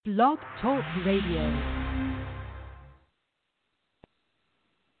Blog Talk Radio.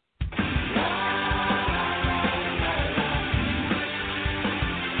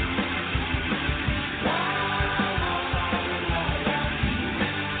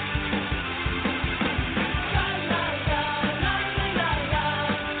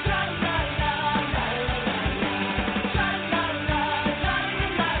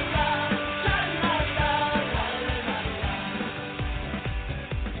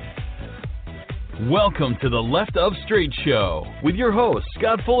 Welcome to the Left of Straight Show with your host,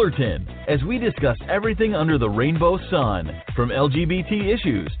 Scott Fullerton, as we discuss everything under the rainbow sun, from LGBT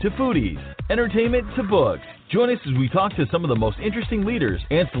issues to foodies, entertainment to books. Join us as we talk to some of the most interesting leaders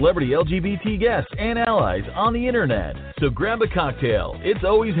and celebrity LGBT guests and allies on the internet. So grab a cocktail, it's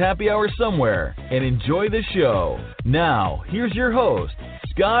always happy hour somewhere, and enjoy the show. Now, here's your host,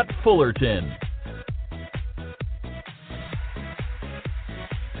 Scott Fullerton.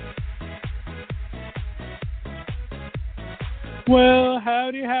 Well,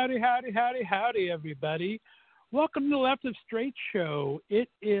 howdy, everybody. Welcome to the Left of Straight Show. It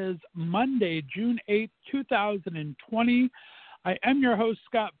is Monday, June 8th, 2020. I am your host,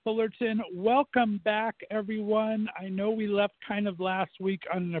 Scott Fullerton. Welcome back, everyone. I know we left kind of last week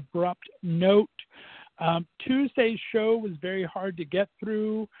on an abrupt note. Tuesday's show was very hard to get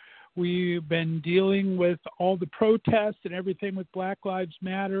through. We've been dealing with all the protests and everything with Black Lives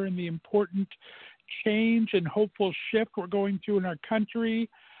Matter and the important change and hopeful shift we're going through in our country.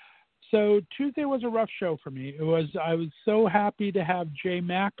 So Tuesday was a rough show for me. I was so happy to have Jay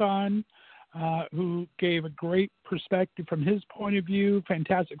Mack on, who gave a great perspective from his point of view,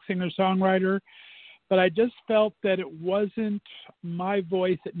 fantastic singer-songwriter. But I just felt that it wasn't my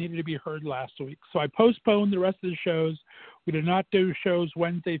voice that needed to be heard last week. So I postponed the rest of the shows. We did not do shows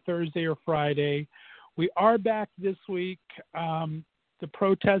Wednesday, Thursday, or Friday. We are back this week. The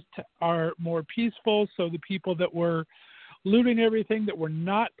protests are more peaceful, so the people that were looting everything that were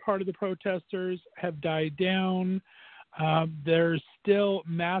not part of the protesters have died down. There's still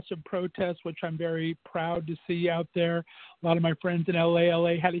massive protests, which I'm very proud to see out there. A lot of my friends in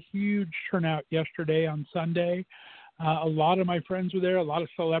LA had a huge turnout yesterday on Sunday. A lot of my friends were there. A lot of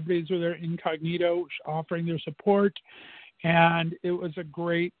celebrities were there, incognito, offering their support. And it was a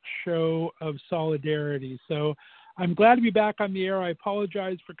great show of solidarity. So I'm glad to be back on the air. I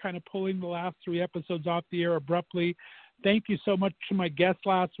apologize for kind of pulling the last 3 episodes off the air abruptly. Thank you so much to my guests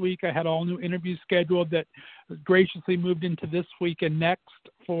last week. I had all new interviews scheduled that graciously moved into this week and next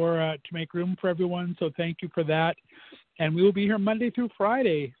to make room for everyone. So thank you for that. And we will be here Monday through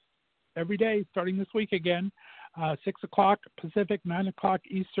Friday, every day, starting this week again, 6 o'clock Pacific, 9 o'clock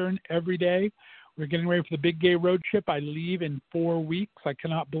Eastern, every day. We're getting ready for the Big Gay Road Trip. I leave in 4 weeks. I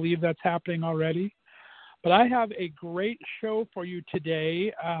cannot believe that's happening already. But I have a great show for you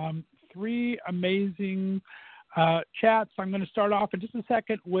today. 3 amazing chats. I'm going to start off in just a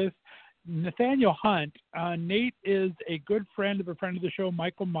second with Nathaniel Hunt. Nate is a good friend of a friend of the show,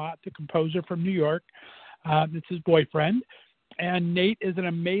 Michael Mott, the composer from New York. It's his boyfriend. And Nate is an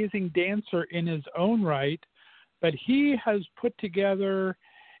amazing dancer in his own right. But he has put together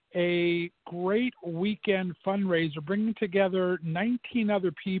a great weekend fundraiser, bringing together 19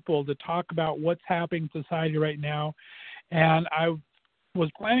 other people to talk about what's happening in society right now. And I was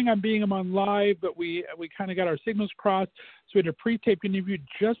planning on being him on live, but we kind of got our signals crossed. So we had a pre-taped interview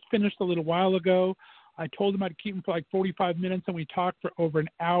just finished a little while ago. I told him I'd keep him for like 45 minutes, and we talked for over an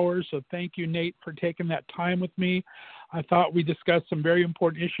hour. So thank you, Nate, for taking that time with me. I thought we discussed some very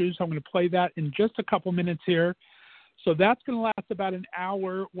important issues. So I'm going to play that in just a couple minutes here. So that's going to last about an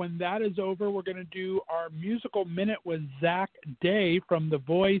hour. When that is over, we're going to do our musical minute with Zach Day from The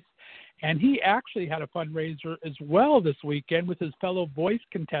Voice. And he actually had a fundraiser as well this weekend with his fellow Voice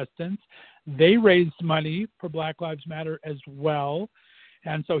contestants. They raised money for Black Lives Matter as well.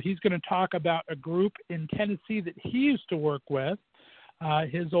 And so he's going to talk about a group in Tennessee that he used to work with,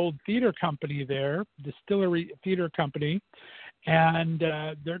 his old theater company there, Distillery Theater Company. And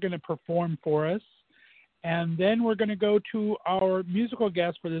they're going to perform for us. And then we're going to go to our musical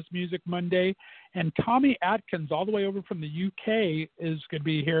guest for this Music Monday. And Tommy Atkins, all the way over from the UK, is going to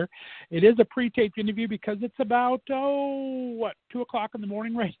be here. It is a pre-taped interview because it's about, 2 o'clock in the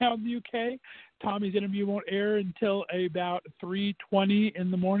morning right now in the UK. Tommy's interview won't air until about 3:20 in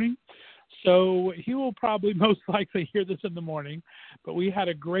the morning. So he will probably most likely hear this in the morning. But we had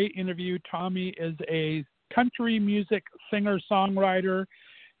a great interview. Tommy is a country music singer-songwriter.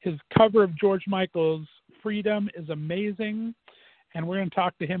 His cover of George Michael's Freedom is amazing, and we're going to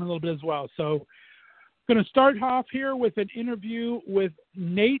talk to him a little bit as well. So I'm going to start off here with an interview with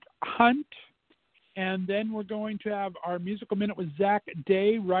Nate Hunt. And then we're going to have our Musical Minute with Zach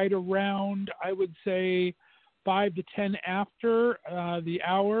Day right around, I would say, 5 to 10 after the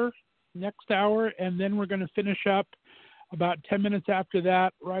hour, next hour. And then we're going to finish up about 10 minutes after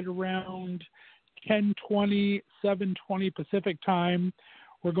that, right around 10:20, 7:20 Pacific time.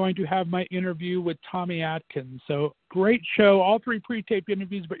 We're going to have my interview with Tommy Atkins. So great show, all 3 pre-taped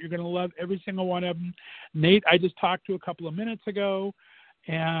interviews, but you're going to love every single one of them. Nate, I just talked to a couple of minutes ago,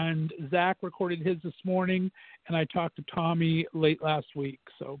 and Zach recorded his this morning, and I talked to Tommy late last week.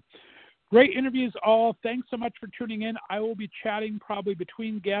 So great interviews all. Thanks so much for tuning in. I will be chatting probably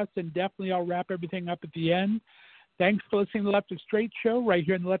between guests, and definitely I'll wrap everything up at the end. Thanks for listening to the Left of Straight show right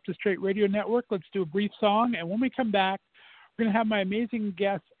here on the Left of Straight Radio Network. Let's do a brief song, and when we come back, we're going to have my amazing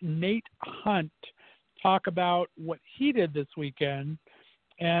guest, Nate Hunt, talk about what he did this weekend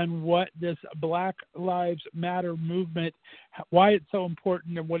and what this Black Lives Matter movement, why it's so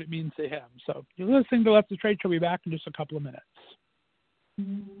important and what it means to him. So you're listening to Left of Straight show. We'll be back in just a couple of minutes.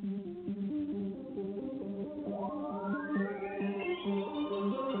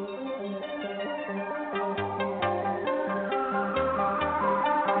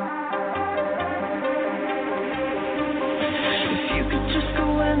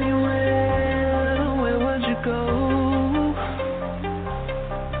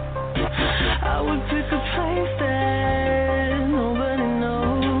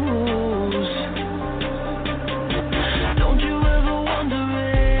 Don't you ever wonder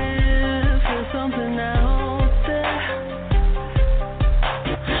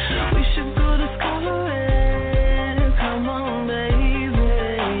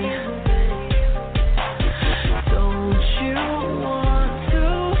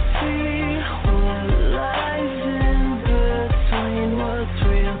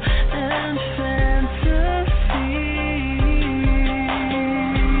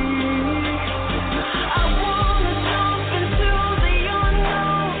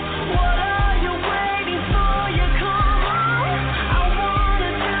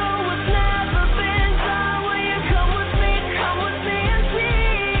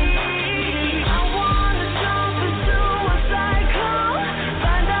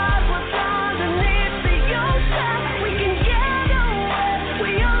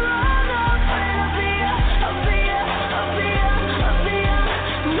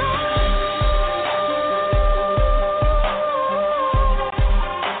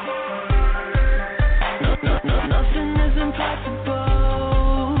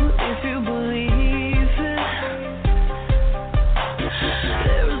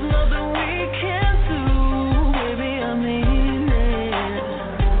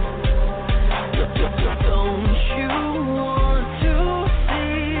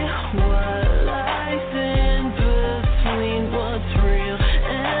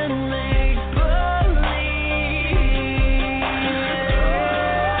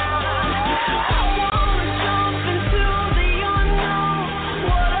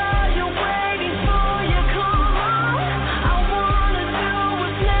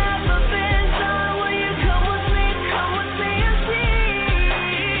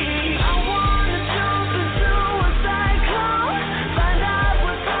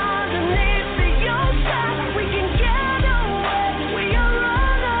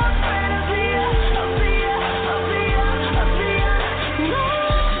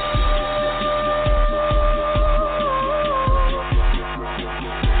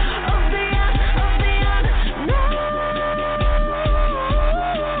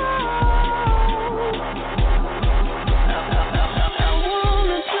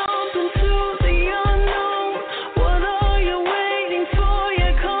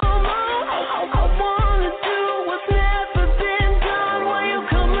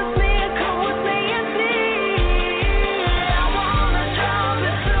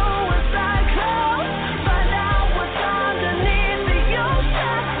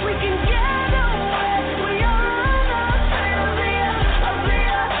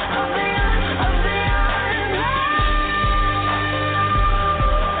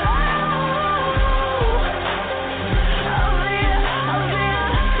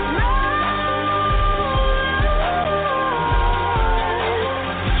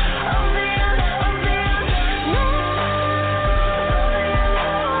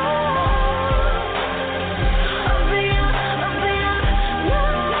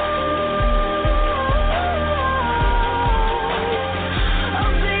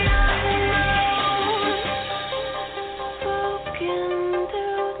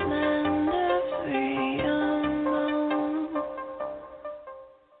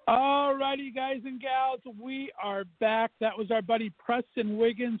righty, guys and gals. We are back. That was our buddy Preston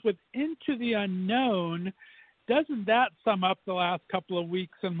Wiggins with Into the Unknown. Doesn't that sum up the last couple of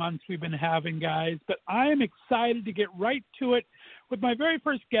weeks and months we've been having, guys? But I am excited to get right to it with my very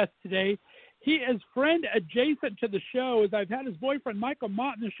first guest today. He is friend adjacent to the show, as I've had his boyfriend Michael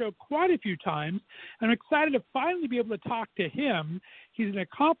Mott on the show quite a few times, and I'm excited to finally be able to talk to him. He's an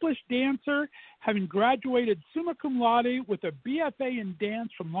accomplished dancer, having graduated summa cum laude with a BFA in dance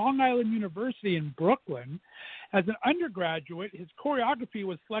from Long Island University in Brooklyn. As an undergraduate, his choreography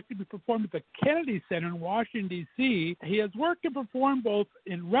was selected to perform at the Kennedy Center in Washington, D.C. He has worked and performed both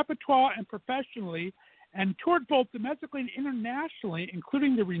in repertoire and professionally, and toured both domestically and internationally,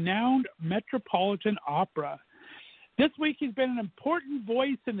 including the renowned Metropolitan Opera. This week, he's been an important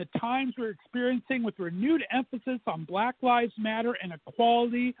voice in the times we're experiencing with renewed emphasis on Black Lives Matter and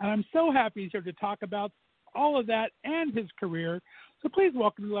equality, and I'm so happy he's here to talk about all of that and his career. So please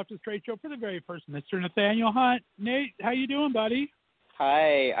welcome to the Left of Straight Show for the very first, Mr. Nathaniel Hunt. Nate, how you doing, buddy?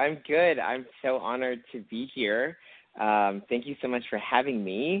 Hi, I'm good. I'm so honored to be here. Thank you so much for having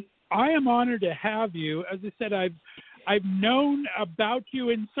me. I am honored to have you. As I said, I've known about you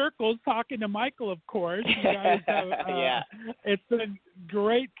in circles, talking to Michael, of course. You guys have, Yeah. It's been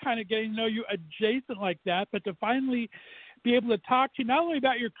great kind of getting to know you adjacent like that, but to finally be able to talk to you not only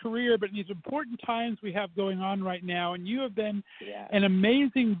about your career, but in these important times we have going on right now. And you have been an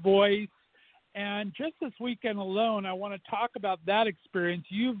amazing voice. And just this weekend alone, I want to talk about that experience.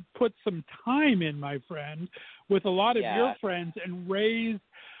 You've put some time in, my friend, with a lot of your friends and raised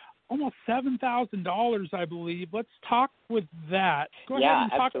almost $7,000, I believe. Let's talk with that. Go ahead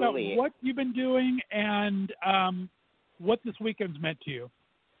and talk about what you've been doing and what this weekend's meant to you.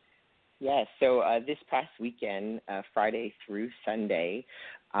 Yeah, so this past weekend, Friday through Sunday,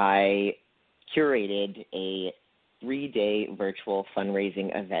 I curated a 3-day virtual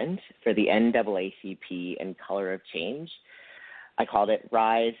fundraising event for the NAACP and Color of Change. I called it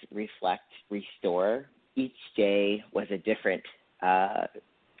Rise, Reflect, Restore. Each day was a different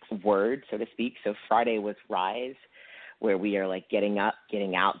word, so to speak. So Friday was Rise, where we are like getting up,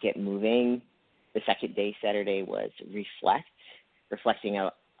 getting out, get moving. The second day, Saturday, was Reflect, reflecting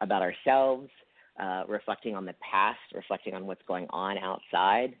about ourselves, reflecting on the past, reflecting on what's going on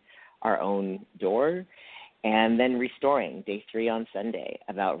outside our own door. And then Restoring, day 3 on Sunday,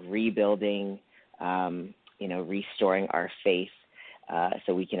 about rebuilding, restoring our faith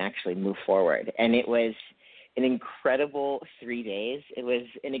so we can actually move forward. And it was an incredible 3 days. It was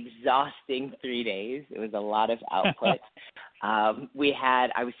an exhausting 3 days. It was a lot of output. I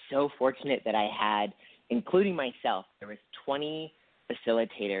was so fortunate that I had, including myself, there was 20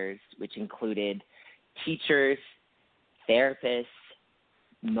 facilitators, which included teachers, therapists,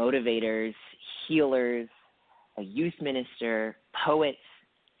 motivators, healers, a youth minister, poets,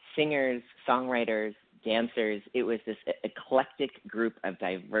 singers, songwriters, dancers. It was this eclectic group of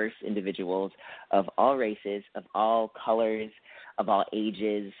diverse individuals of all races, of all colors, of all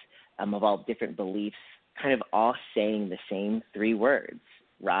ages, of all different beliefs, kind of all saying the same 3 words: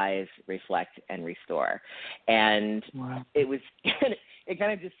 rise, reflect, and restore. And it was it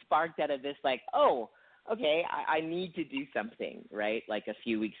kind of just sparked out of this like, oh, okay, I need to do something, right? Like a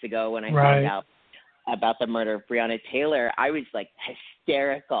few weeks ago when I found out about the murder of Breonna Taylor, I was like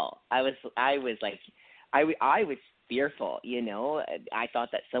hysterical. I was fearful, I thought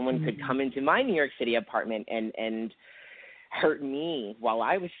that someone could come into my New York City apartment and hurt me while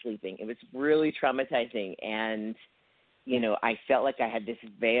I was sleeping. It was really traumatizing. And, I felt like I had this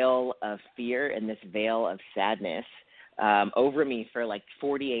veil of fear and this veil of sadness over me for like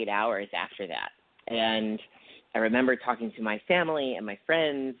 48 hours after that. And I remember talking to my family and my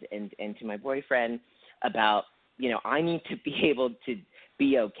friends and to my boyfriend about, I need to be able to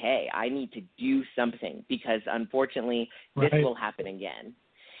be okay. I need to do something because, unfortunately, this will happen again.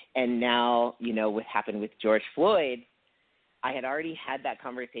 And now, what happened with George Floyd, I had already had that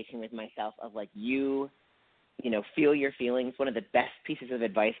conversation with myself of like, feel your feelings. One of the best pieces of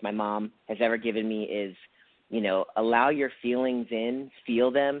advice my mom has ever given me is, allow your feelings in, feel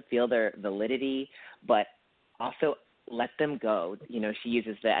them, feel their validity, but also let them go. She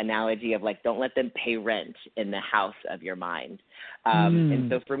uses the analogy of like, don't let them pay rent in the house of your mind. And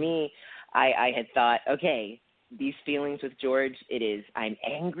so for me, I had thought, okay, these feelings with George, I'm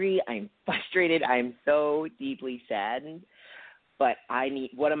angry, I'm frustrated, I'm so deeply saddened, but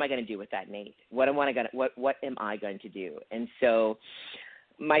what am I going to do with that, Nate? What am I going to do? And so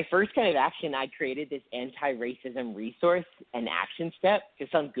my first kind of action, I created this anti-racism resource and action step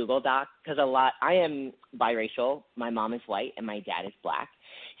just on Google Docs because I am biracial. My mom is white and my dad is black.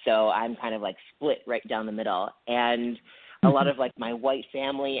 So I'm kind of like split right down the middle. And a lot of like my white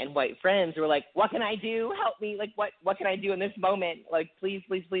family and white friends were like, what can I do? Help me. Like, what can I do in this moment? Like, please,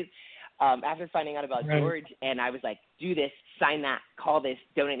 please, please. After finding out about George, and I was like, do this, sign that, call this,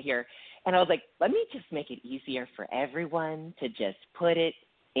 donate here. And I was like, let me just make it easier for everyone to just put it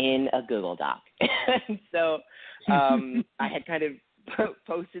in a Google Doc. And so I had kind of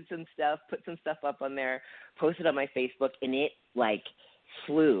posted some stuff, put some stuff up on there, posted on my Facebook, and it like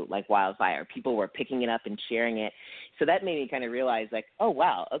flew like wildfire. People were picking it up and sharing it. So that made me kind of realize like, oh,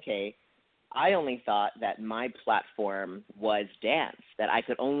 wow, okay, I only thought that my platform was dance, that I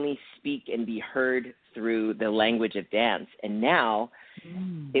could only speak and be heard through the language of dance. And now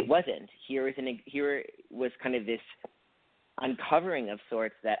it wasn't. Here was kind of this uncovering of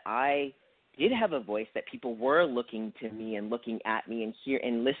sorts that I did have a voice, that people were looking to me and looking at me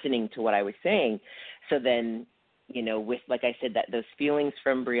and listening to what I was saying. So then, you know, with, like I said, that those feelings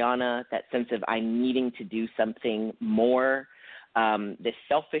from Brianna, that sense of I'm needing to do something more, this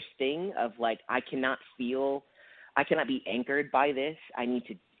selfish thing of like, I cannot be anchored by this. I need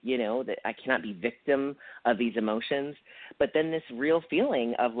to, you know, that I cannot be victim of these emotions. But then this real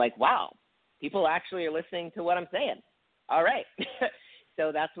feeling of like, wow, people actually are listening to what I'm saying. All right.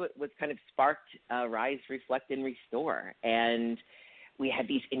 So that's what kind of sparked Rise, Reflect, and Restore. And we had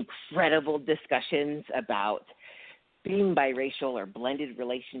these incredible discussions about being biracial or blended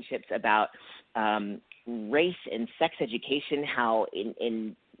relationships, about race and sex education, how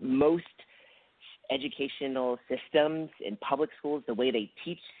in most educational systems in public schools, the way they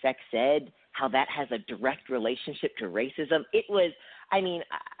teach sex ed, how that has a direct relationship to racism. It was, I mean,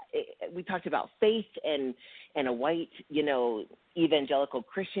 we talked about faith and a white, you know, evangelical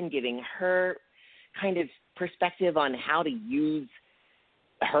Christian giving her kind of perspective on how to use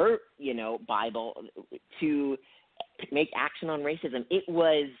her, you know, Bible to make action on racism. It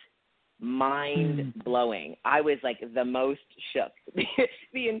was mind-blowing. I was like the most shook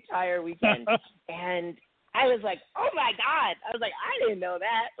the entire weekend. And I was like, oh my God. I was like, I didn't know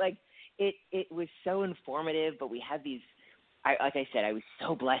that. Like it was so informative, but we had these, like I said, I was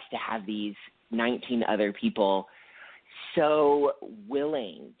so blessed to have these 19 other people so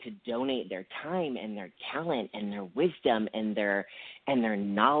willing to donate their time and their talent and their wisdom and their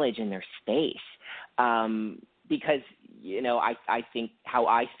knowledge and their space. Because, you know, I think how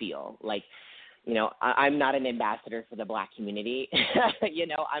I feel, like, you know, I'm not an ambassador for the Black community. You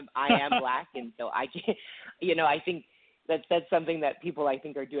know, I am Black, and so I can, you know, I think that's something that people I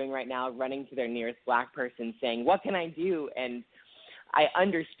think are doing right now, running to their nearest Black person saying, what can I do? And I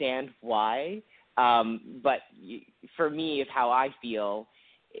understand why, but for me, how I feel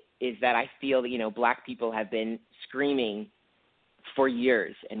is that I feel that, you know, Black people have been screaming for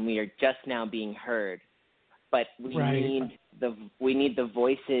years, and we are just now being heard. But we need the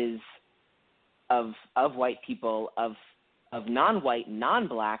voices of white people, of non-white,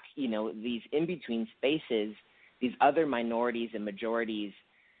 non-Black, you know, these in-between spaces, these other minorities and majorities,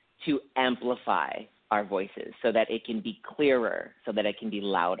 to amplify our voices so that it can be clearer, so that it can be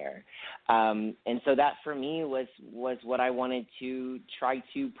louder. And so that for me was what I wanted to try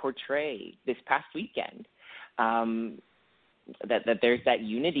to portray this past weekend. That there's that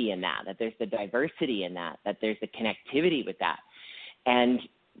unity in that there's the diversity in that there's the connectivity with that. And,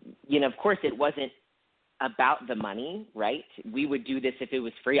 you know, of course it wasn't about the money, right? We would do this if it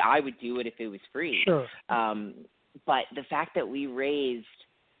was free. I would do it if it was free. Sure. But the fact that we raised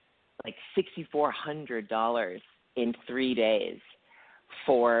like $6,400 in 3 days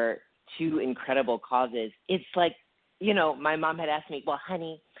for two incredible causes, it's like, you know, my mom had asked me, well,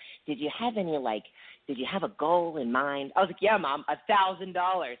 honey, did you have a goal in mind? I was like, yeah, Mom,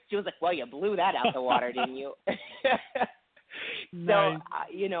 $1,000. She was like, well, you blew that out the water, didn't you? Nice. So,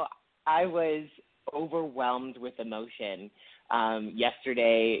 you know, I was overwhelmed with emotion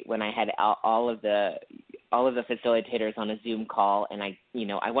yesterday when I had all of the facilitators on a Zoom call, and I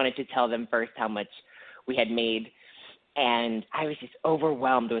wanted to tell them first how much we had made, and I was just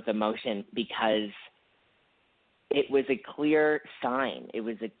overwhelmed with emotion because it was a clear sign. It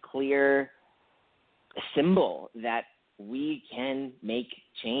was a clear symbol that we can make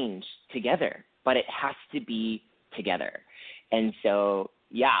change together, but it has to be together. And so,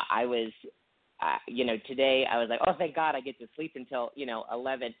 yeah, I was, today I was like, oh, thank God I get to sleep until,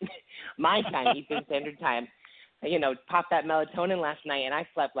 11 my time, Eastern Standard Time. Popped that melatonin last night, and I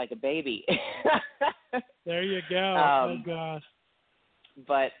slept like a baby. There you go. Oh, gosh.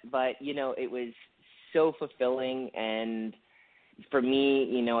 But it was so fulfilling, and for me,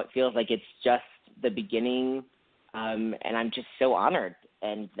 it feels like it's just the beginning, and I'm just so honored,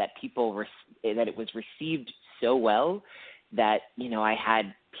 and that that it was received so well that, I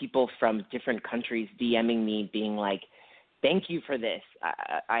had people from different countries DMing me being like, thank you for this.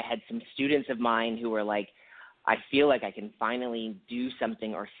 I had some students of mine who were like, I feel like I can finally do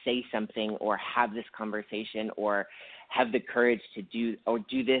something or say something or have this conversation or have the courage to do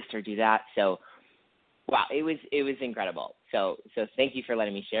this or do that. So, wow, it was incredible. So thank you for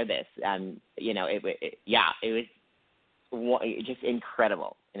letting me share this. You know, it was just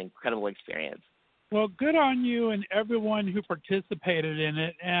incredible, an incredible experience. Well, good on you and everyone who participated in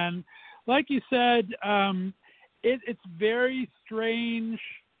it. And like you said, it's very strange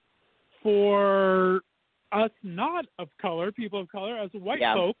for us not of color, people of color, as white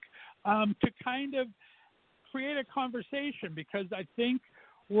folk, to kind of create a conversation, because I think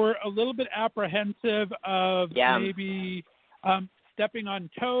we're a little bit apprehensive of maybe stepping on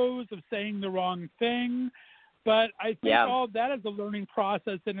toes, of saying the wrong thing. But I think all that is a learning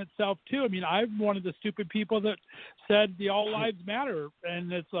process in itself, too. I mean, I'm one of the stupid people that said the all lives matter.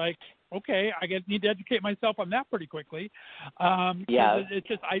 And it's like, okay, I need to educate myself on that pretty quickly. It's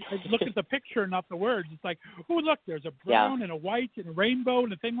just, I look at the picture, not the words. It's like, oh, look, there's a brown and a white and a rainbow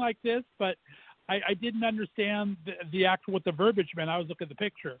and a thing like this. But I didn't understand the actual, what the verbiage meant. I was looking at the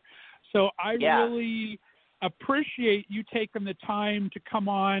picture. So I really appreciate you taking the time to come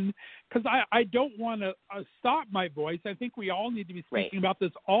on, because I don't want to stop my voice. I think we all need to be speaking about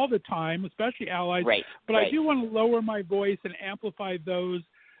this all the time, especially allies. But I do want to lower my voice and amplify those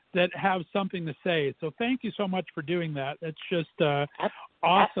that have something to say. So thank you so much for doing that. It's just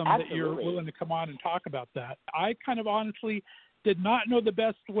awesome that you're willing to come on and talk about that. I kind of honestly did not know the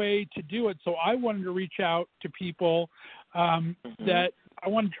best way to do it, so I wanted to reach out to people that I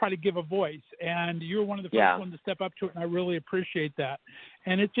wanted to try to give a voice, and you're one of the first ones to step up to it, and I really appreciate that.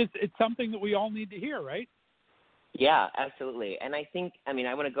 And it's something that we all need to hear, right? Yeah, absolutely. And I think, I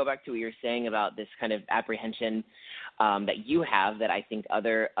want to go back to what you're saying about this kind of apprehension that you have, that I think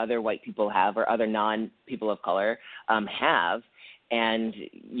other white people have, or other non-people of color have. And,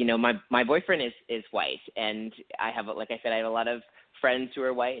 you know, my boyfriend is white, and I have, like I said, I have a lot of friends who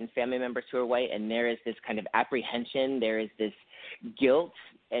are white and family members who are white, and there is this kind of apprehension, there is this guilt,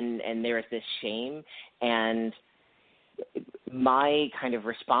 and there is this shame. And my kind of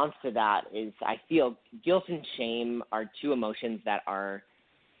response to that is, I feel guilt and shame are two emotions that are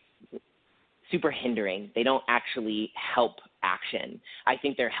super hindering. They don't actually help action. I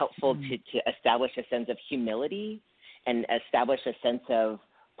think they're helpful to establish a sense of humility and establish a sense of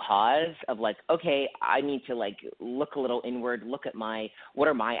pause, of like, okay, I need to like look a little inward, look at what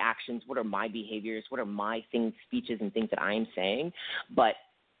are my actions, what are my behaviors, what are my speeches and things that I'm saying. But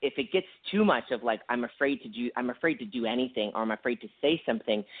if it gets too much of like, I'm afraid to do anything, or I'm afraid to say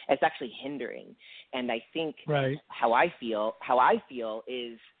something, it's actually hindering. And I think how I feel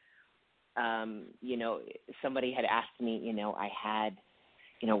is, you know, somebody had asked me, you know,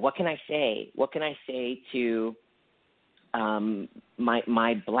 what can I say? What can I say to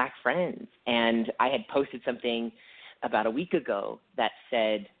my black friends? And I had posted something about a week ago that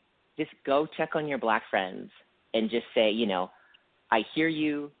said, just go check on your black friends and just say, you know, I hear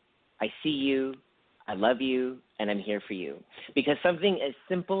you, I see you, I love you, and I'm here for you. Because something as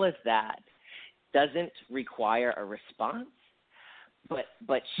simple as that doesn't require a response,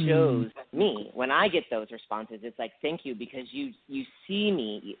 but shows me, when I get those responses, it's like, thank you, because you see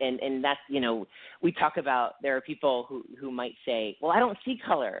me. And that's, you know, we talk about, there are people who might say, well, I don't see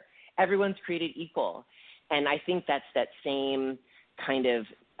color. Everyone's created equal. And I think that's that same kind of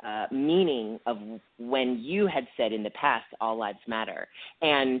meaning of when you had said in the past, all lives matter.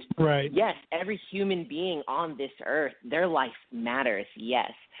 And yes, every human being on this earth, their life matters,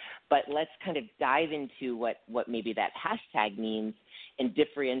 yes. But let's kind of dive into what maybe that hashtag means and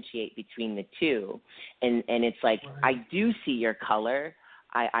differentiate between the two. And it's like, I do see your color.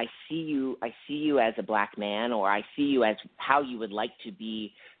 I see you as a black man, or I see you as how you would like to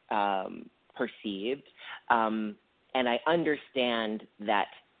be perceived. And I understand that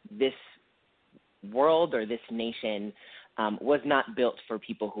this world or this nation was not built for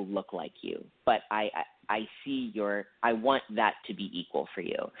people who look like you, but I want that to be equal for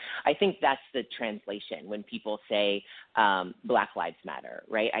you. I think that's the translation when people say Black Lives Matter,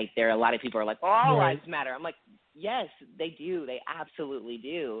 right? There are a lot of people who are like, all lives matter. I'm like, yes, they do. They absolutely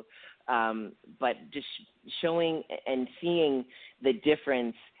do. But just showing and seeing the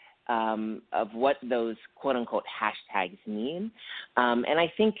difference of what those quote-unquote hashtags mean. And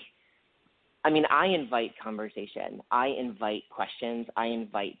I think, I invite conversation. I invite questions. I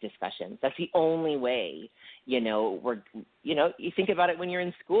invite discussions. That's the only way, you think about it when you're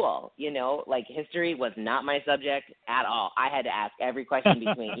in school, like history was not my subject at all. I had to ask every question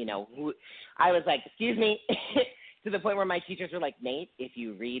between, I was like, excuse me, to the point where my teachers were like, Nate, if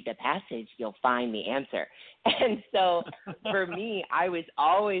you read the passage, you'll find the answer. And so for me, I was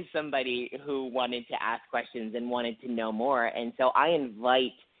always somebody who wanted to ask questions and wanted to know more. And so I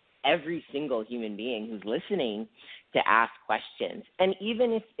invite every single human being who's listening to ask questions. And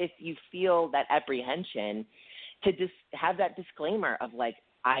even if you feel that apprehension, to just have that disclaimer of like,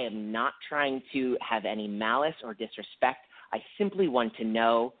 I am not trying to have any malice or disrespect. I simply want to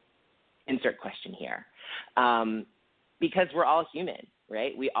know, insert question here. Because we're all human,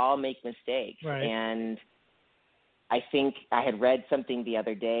 right? We all make mistakes. Right. And I think I had read something the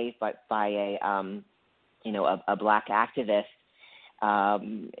other day by a Black activist,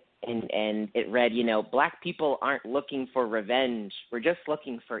 and it read, Black people aren't looking for revenge. We're just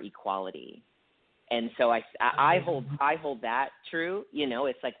looking for equality. And so I hold that true.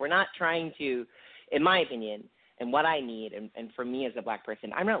 It's like we're not trying to, in my opinion, and what I need, and for me as a Black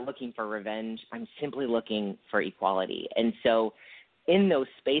person, I'm not looking for revenge. I'm simply looking for equality. And so in those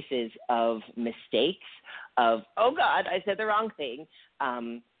spaces of mistakes, of, oh, God, I said the wrong thing,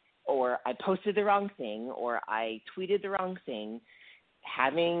 or I posted the wrong thing, or I tweeted the wrong thing,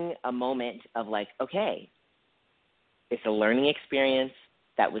 having a moment of like, okay, it's a learning experience.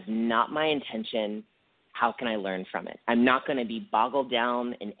 That was not my intention. How can I learn from it? I'm not going to be boggled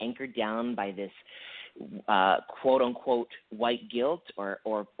down and anchored down by this quote unquote white guilt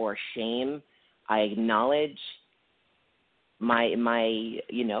or shame. I acknowledge my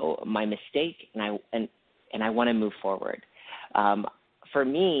mistake, and I want to move forward. For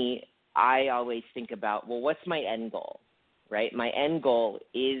me, I always think about, well, what's my end goal, right? My end goal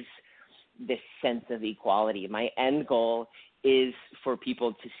is this sense of equality. My end goal is for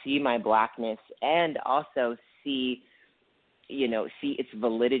people to see my Blackness and also see its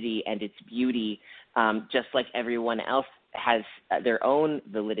validity and its beauty, just like everyone else has their own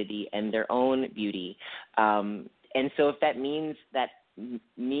validity and their own beauty. And so if that means that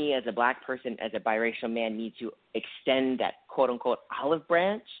me as a Black person, as a biracial man, need to extend that quote-unquote olive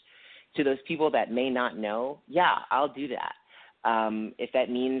branch to those people that may not know, yeah, I'll do that. If that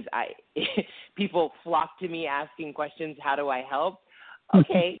means people flock to me asking questions, how do I help?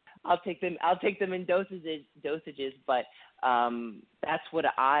 Okay, I'll take them in dosages, but that's what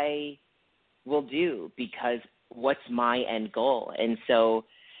I will do, because what's my end goal? And so,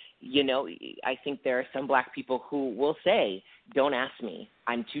 I think there are some Black people who will say, don't ask me.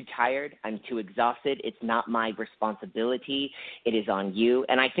 I'm too tired. I'm too exhausted. It's not my responsibility. It is on you.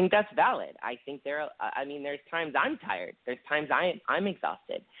 And I think that's valid. I think there's times I'm tired. There's times I'm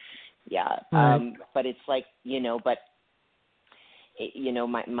exhausted. Yeah. Right. But it's like, my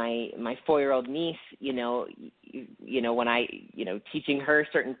 4-year-old niece, when I, teaching her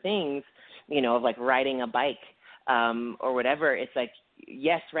certain things, of like riding a bike, or whatever, it's like,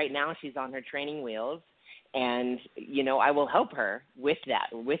 yes, right now she's on her training wheels, and, I will help her with that,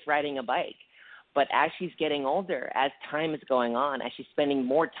 with riding a bike. But as she's getting older, as time is going on, as she's spending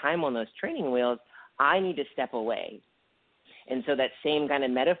more time on those training wheels, I need to step away. And so that same kind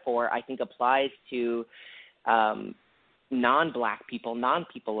of metaphor, I think, applies to non-Black people,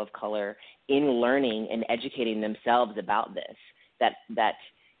 non-people of color, in learning and educating themselves about this, that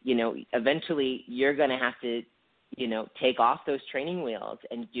eventually you're going to have to, take off those training wheels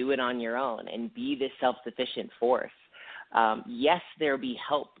and do it on your own and be this self-sufficient force. Yes, there'll be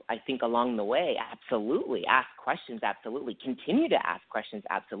help, I think, along the way. Absolutely. Ask questions. Absolutely. Continue to ask questions.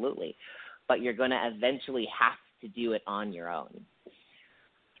 Absolutely. But you're going to eventually have to do it on your own.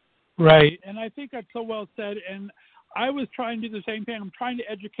 Right. And I think that's so well said. And I was trying to do the same thing. I'm trying to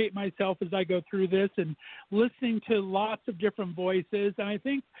educate myself as I go through this and listening to lots of different voices. And I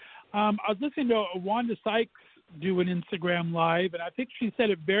think I was listening to Wanda Sykes do an Instagram Live, and I think she said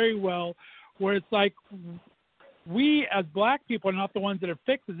it very well, where it's like, we as Black people are not the ones that are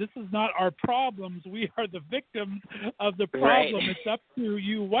fixes. This is not our problems. We are the victims of the problem. Right. It's up to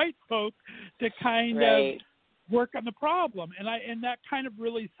you white folk to kind Right. of work on the problem. And that kind of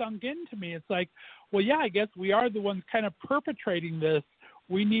really sunk into me. It's like, well, yeah, I guess we are the ones kind of perpetrating this.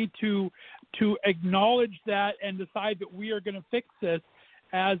 We need to acknowledge that and decide that we are going to fix this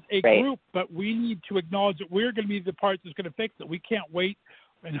as a Right. group, but we need to acknowledge that we're going to be the part that's going to fix it. We can't wait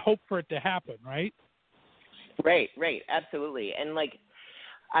and hope for it to happen, right? Right, absolutely. And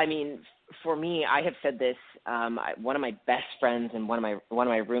for me, I have said this. One of my best friends and one of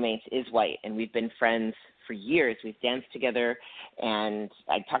my roommates is white, and we've been friends for years. We've danced together, and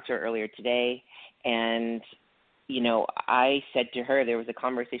I talked to her earlier today, and I said to her, there was a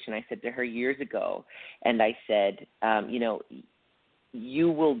conversation I said to her years ago, and I said,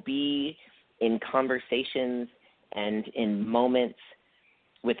 you will be in conversations and in moments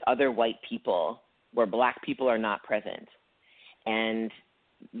with other white people where black people are not present. And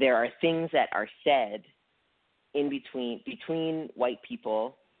there are things that are said in between white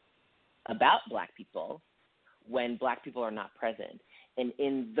people about black people when black people are not present. And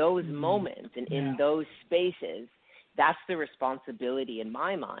in those moments and in those spaces, that's the responsibility in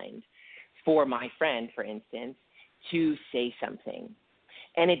my mind for my friend, for instance, to say something.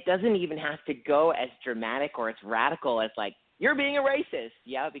 And it doesn't even have to go as dramatic or as radical as like, you're being a racist.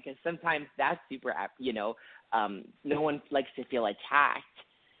 Yeah, because sometimes that's super, no one likes to feel attacked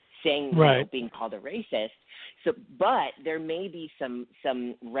saying, being called a racist. So, but there may be some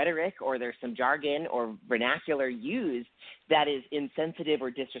rhetoric or there's some jargon or vernacular used that is insensitive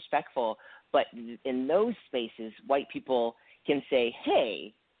or disrespectful. But in those spaces, white people can say,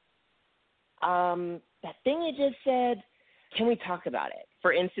 hey, that thing you just said, can we talk about it?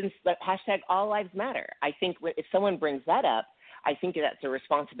 For instance, the hashtag All Lives Matter. I think if someone brings that up, I think that's a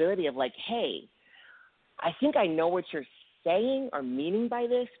responsibility of like, hey, I think I know what you're saying or meaning by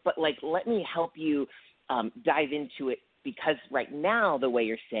this, but like, let me help you dive into it, because right now the way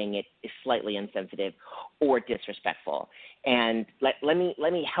you're saying it is slightly insensitive or disrespectful. And let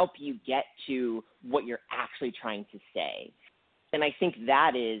me help you get to what you're actually trying to say. And I think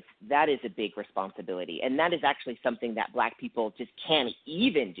that is a big responsibility. And that is actually something that black people just can't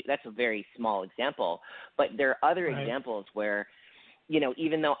even do. That's a very small example. But there are other examples where, you know,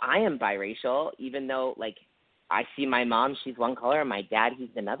 even though I am biracial, even though, like, I see my mom, she's one color, and my dad, he's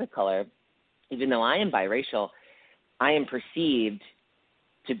another color, even though I am biracial, I am perceived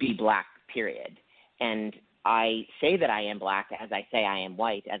to be black, period. And I say that I am black as I say I am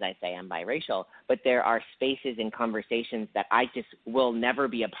white, as I say I'm biracial, but there are spaces and conversations that I just will never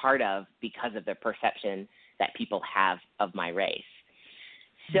be a part of because of the perception that people have of my race.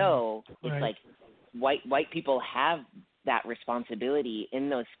 So it's like white people have that responsibility in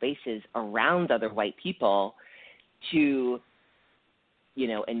those spaces around other white people to, you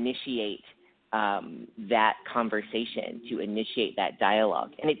know, initiate that conversation, to initiate that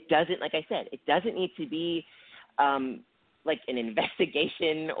dialogue. And it doesn't, like I said, it doesn't need to be like an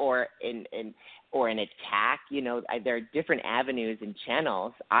investigation or an attack. You know, there are different avenues and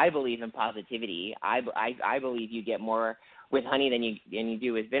channels. I believe in positivity. I believe you get more with honey than you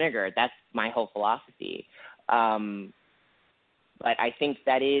do with vinegar. That's my whole philosophy. But I think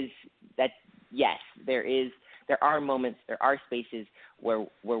yes, there are moments, there are spaces where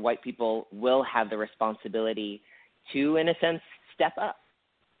white people will have the responsibility to, in a sense, step up.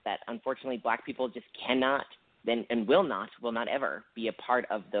 That unfortunately black people just cannot and will not ever be a part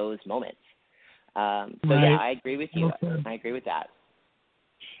of those moments. Yeah, I agree with you. I agree with that.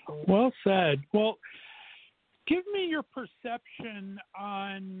 Well said. Well, give me your perception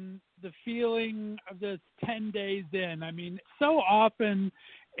on the feeling of this 10 days in. I mean, so often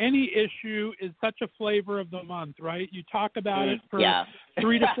any issue is such a flavor of the month, right? You talk about it for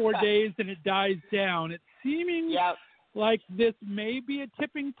 3 to 4 days and it dies down. It's seeming like this may be a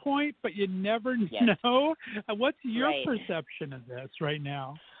tipping point, but you never know. What's your perception of this right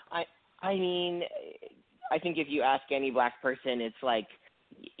now? I mean, I think if you ask any black person, it's like,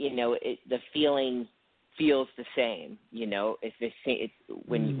 you know, the feeling feels the same. You know,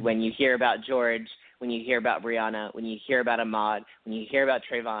 when you hear about George, when you hear about Breonna, when you hear about Ahmaud, when you hear about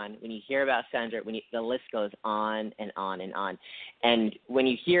Trayvon, when you hear about Sandra, the list goes on and on and on. And when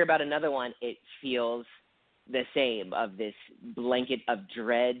you hear about another one, it feels the same, of this blanket of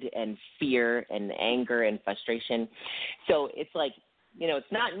dread and fear and anger and frustration. So it's like, you know,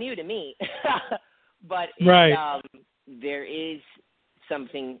 it's not new to me, but there is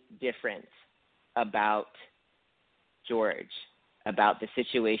something different about George, about the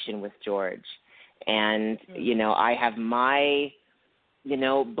situation with George. And, you know, I have my, you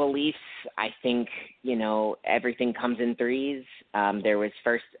know, beliefs. I think, you know, everything comes in threes. There was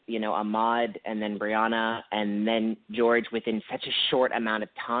first, you know, Ahmaud and then Breonna and then George within such a short amount of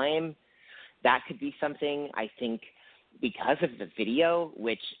time. That could be something. I think because of the video,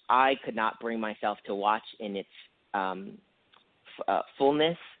 which I could not bring myself to watch in its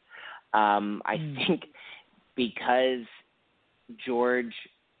fullness, I think because George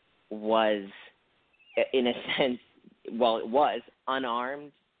was, in a sense, well, it was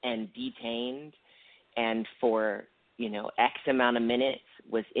unarmed and detained, and for, you know, X amount of minutes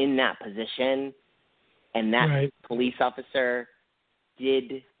was in that position, and that police officer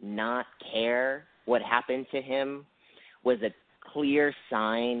did not care what happened to him, was a clear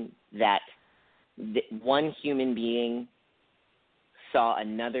sign that one human being saw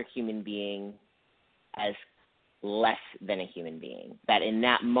another human being as less than a human being. That in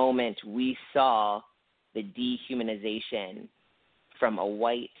that moment we saw the dehumanization from a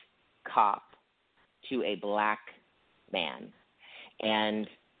white cop to a black man. And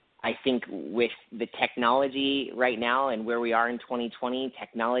I think with the technology right now and where we are in 2020,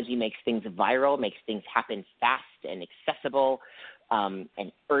 technology makes things viral, makes things happen fast and accessible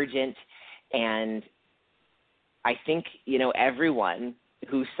and urgent. And I think, everyone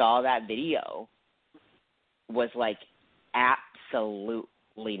who saw that video was like,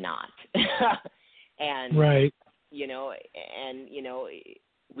 absolutely not. And, right.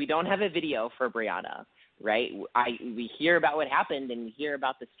 We don't have a video for Breonna, right? We hear about what happened and we hear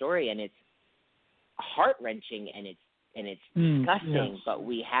about the story, and it's heart-wrenching and it's disgusting. Yes. But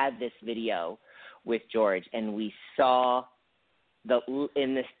we had this video with George, and we saw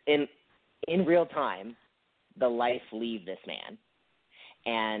in real time the life leave this man.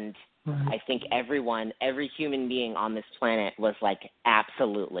 And right. I think every human being on this planet was like,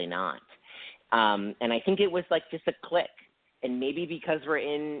 absolutely not. And I think it was like just a click. And maybe because we're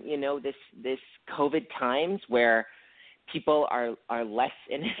in, this COVID times where people are less,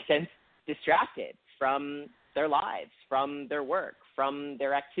 in a sense, distracted from their lives, from their work, from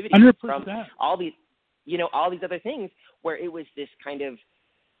their activities, 100%. from all these other things, where it was this kind of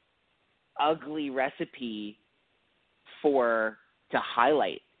ugly recipe to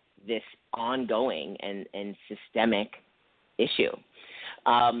highlight this ongoing and systemic issue.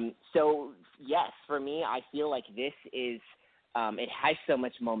 So yes, for me, I feel like this is, it has so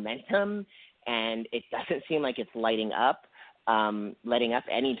much momentum, and it doesn't seem like it's letting up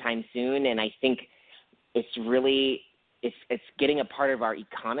anytime soon. And I think it's really, it's getting a part of our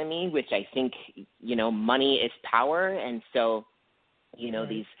economy, which I think, money is power. And so,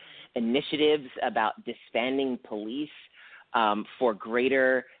 these initiatives about disbanding police for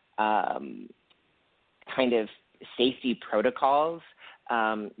greater kind of safety protocols,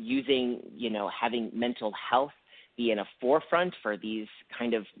 using, having mental health be in a forefront for these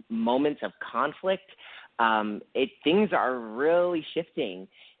kind of moments of conflict. Things are really shifting,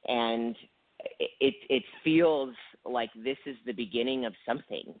 and it feels like this is the beginning of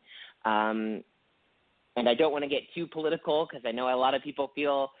something. And I don't want to get too political, because I know a lot of people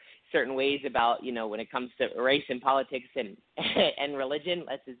feel certain ways about, when it comes to race and politics and religion.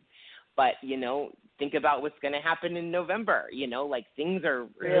 But, think about what's going to happen in November. Things are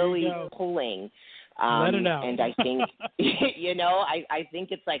really pulling. Let it out. And I think, I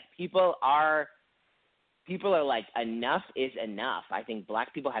think it's like people are like, enough is enough. I think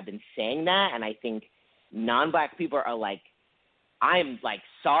black people have been saying that, and I think non-black people are like, I'm like,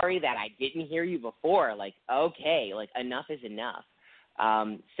 sorry that I didn't hear you before. Like, okay, like enough is enough.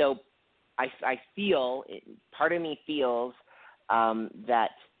 So I feel, part of me feels that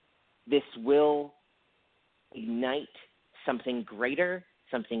this will ignite something greater,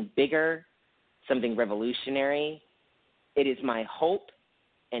 something bigger, something revolutionary. It is my hope,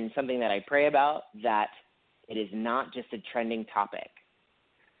 and something that I pray about, that it is not just a trending topic,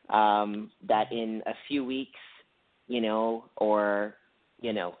 that in a few weeks, or,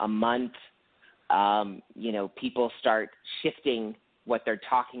 a month, people start shifting what they're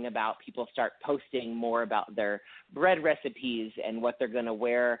talking about. People start posting more about their bread recipes and what they're going to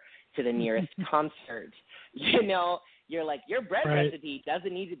wear to the nearest concert. You're like, your bread right. recipe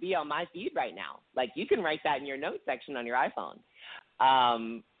doesn't need to be on my feed right now. Like, you can write that in your notes section on your iPhone.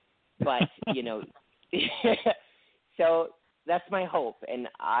 But, so that's my hope. And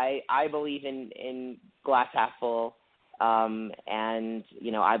I believe in glass half full. And,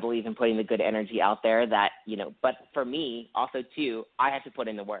 I believe in putting the good energy out there that, but for me also too, I have to put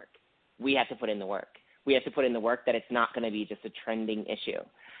in the work. We have to put in the work. We have to put in the work that it's not going to be just a trending issue.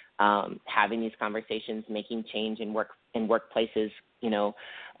 Having these conversations, making change in workplaces,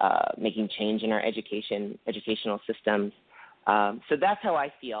 making change in our educational systems. So that's how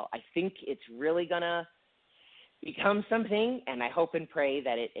I feel. I think it's really going to become something, and I hope and pray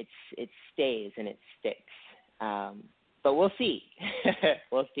that it stays and it sticks. But we'll see.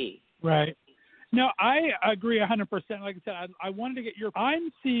 We'll see. Right. No, I agree 100%. Like I said, I wanted to get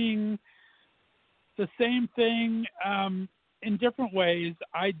I'm seeing the same thing in different ways.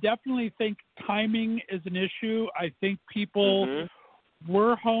 I definitely think timing is an issue. I think people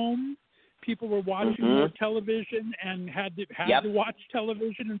were home. People were watching more television and had to watch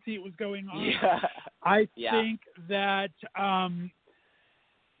television and see what was going on. Yeah. I think that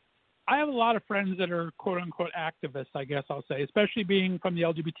I have a lot of friends that are quote-unquote activists, I guess I'll say, especially being from the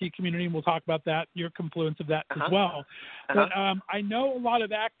LGBT community, and we'll talk about that, your confluence of that as well. But I know a lot of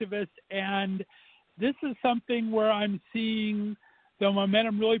activists, and this is something where I'm seeing the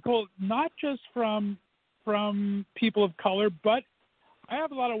momentum really pull, not just from people of color, but I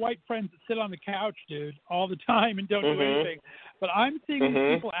have a lot of white friends that sit on the couch, dude, all the time and don't do anything. But I'm seeing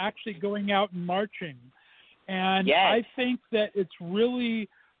people actually going out and marching. And I think that it's really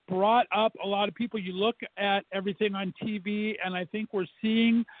brought up a lot of people. You look at everything on TV, and I think we're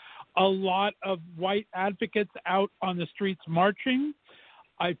seeing a lot of white advocates out on the streets marching.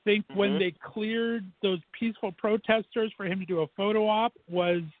 I think when they cleared those peaceful protesters for him to do a photo op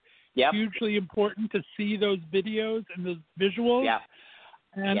was hugely important to see those videos and those visuals.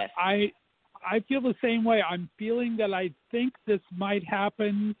 And I feel the same way. I'm feeling that I think this might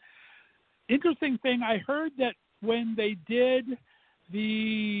happen. Interesting thing, I heard that when they did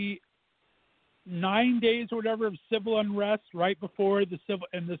the 9 days or whatever of civil unrest right before the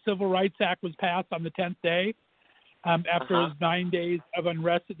Civil Rights Act was passed on the 10th day, after those 9 days of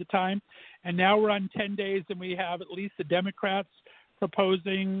unrest at the time. And now we're on 10 days, and we have at least the Democrats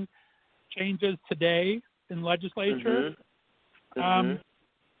proposing changes today in legislature.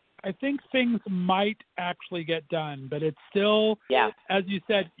 I think things might actually get done, but it's still, as you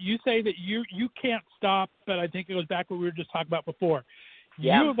said, you say that you can't stop, but I think it goes back to what we were just talking about before.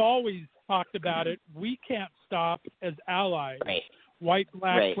 You have always talked about it. We can't stop as allies, white,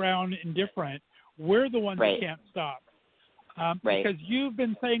 black, brown, indifferent. We're the ones that can't stop. Because you've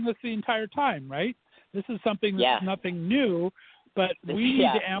been saying this the entire time, right? This is something that's nothing new, but we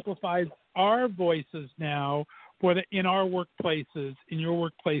need to amplify our voices now in our workplaces, in your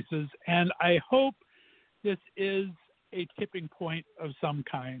workplaces, and I hope this is a tipping point of some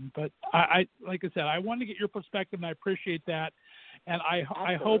kind. But I like I said, I want to get your perspective, and I appreciate that, and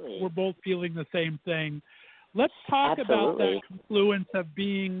I hope we're both feeling the same thing. Let's talk about that confluence of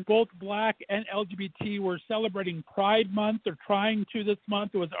being both black and LGBT. We're celebrating Pride Month, or trying to this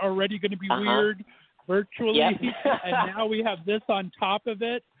month. It was already going to be weird virtually, and now we have this on top of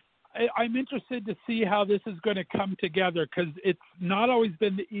it. I'm interested to see how this is going to come together, because it's not always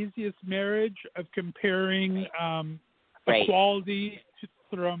been the easiest marriage of comparing equality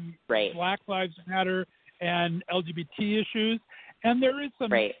from Black Lives Matter and LGBT issues. And there is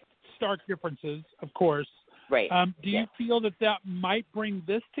some stark differences, of course. Do you feel that might bring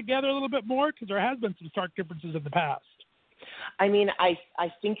this together a little bit more? Because there has been some stark differences in the past. I mean, I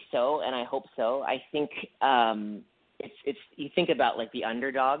think so, and I hope so. I think it's you think about like the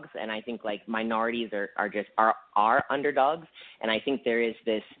underdogs, and I think like minorities are underdogs, and I think there is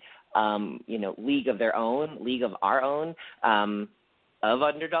this league of our own of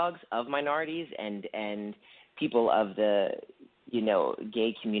underdogs, of minorities, and people of the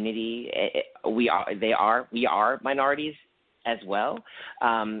gay community. We are minorities as well,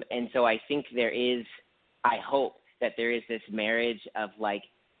 and so I think I hope that there is this marriage of like,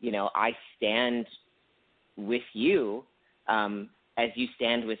 I stand with you as you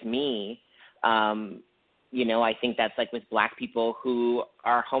stand with me. I think that's like with Black people who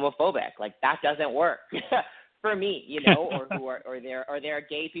are homophobic, like that doesn't work for me, or there are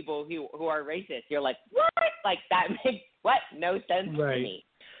gay people who are racist. You're like, what? Like that makes no sense to me.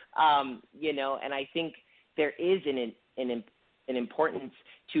 And I think there is an importance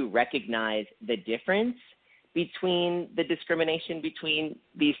to recognize the difference between the discrimination between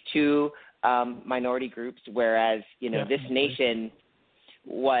these two minority groups, whereas, this nation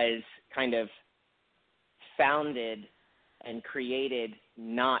was kind of founded and created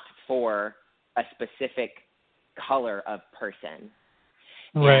not for a specific color of person.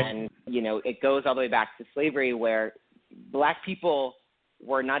 And, it goes all the way back to slavery, where Black people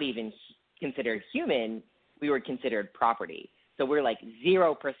were not even considered human. We were considered property. So we're like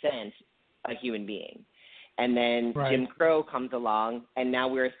 0% a human being. And then Jim Crow comes along, and now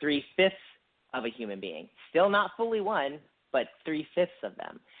we're 3/5 of a human being. Still not fully one, but 3/5 of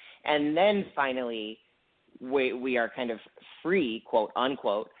them. And then finally, we are kind of free, quote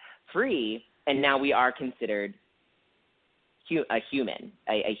unquote, free, and now we are considered a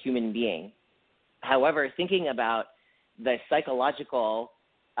human being. However, thinking about the psychological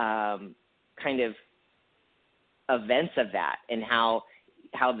kind of events of that, and how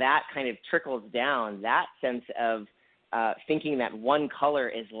that kind of trickles down, that sense of thinking that one color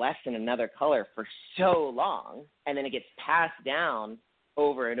is less than another color for so long, and then it gets passed down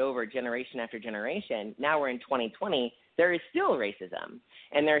over and over, generation after generation. Now we're in 2020. There is still racism,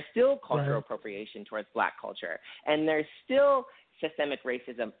 and there's still cultural appropriation towards Black culture, and there's still systemic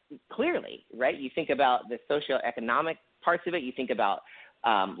racism, clearly, right? You think about the socioeconomic parts of it. You think about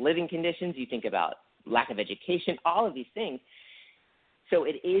living conditions. You think about lack of education, all of these things. So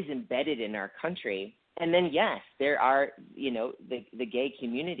it is embedded in our country. And then, yes, there are, the gay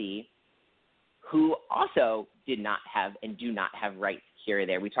community who also did not have and do not have rights here or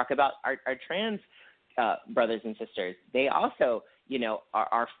there. We talk about our trans brothers and sisters. They also,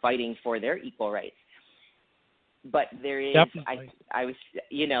 are fighting for their equal rights. But there is,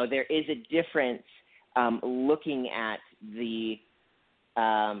 there is a difference looking at the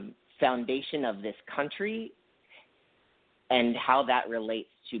foundation of this country and how that relates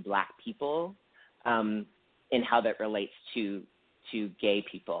to Black people, and how that relates to gay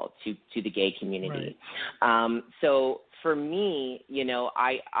people, to the gay community. Right. So for me,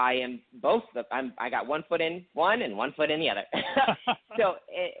 I am both. I got one foot in one and one foot in the other. So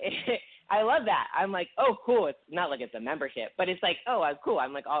I love that. I'm like, oh, cool. It's not like it's a membership, but it's like, oh, I'm cool.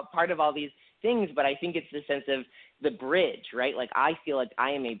 I'm like all part of all these things, but I think it's the sense of the bridge, right? Like I feel like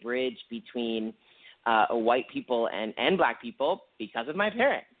I am a bridge between white people and Black people because of my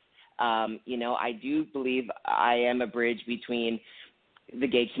parents. I do believe I am a bridge between the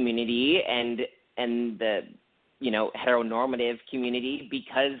gay community and the, heteronormative community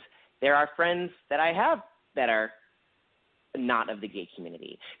because there are friends that I have that are not of the gay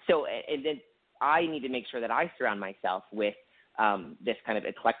community. So, and then I need to make sure that I surround myself with this kind of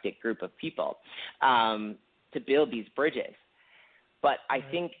eclectic group of people to build these bridges. But I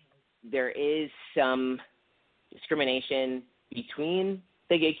think there is some discrimination between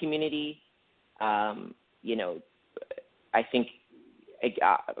the gay community. I think,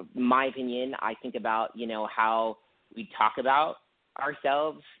 my opinion, I think about, how we talk about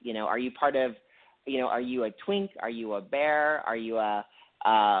ourselves. Are you part of, are you a twink? Are you a bear? Are you a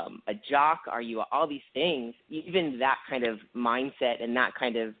jock? Are you all these things? Even that kind of mindset and that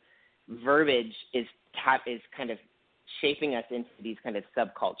kind of verbiage is kind of shaping us into these kind of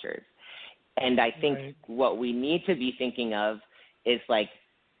subcultures. And I think what we need to be thinking of is I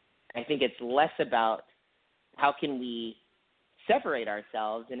think it's less about how can we separate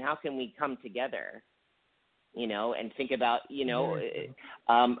ourselves and how can we come together, and think about,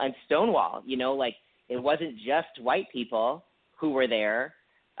 on Stonewall, it wasn't just white people who were there.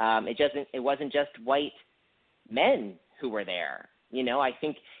 It wasn't just white men who were there. I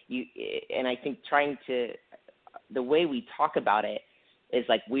think the way we talk about it is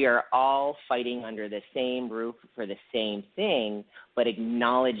like we are all fighting under the same roof for the same thing, but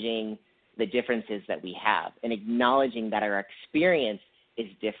acknowledging the differences that we have and acknowledging that our experience is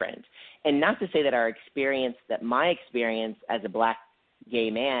different. And not to say that my experience as a Black gay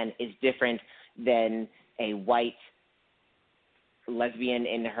man is different than a white lesbian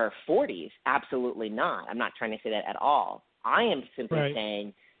in her 40s. Absolutely not. I'm not trying to say that at all. I am simply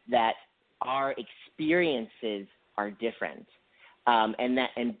saying that our experiences are different,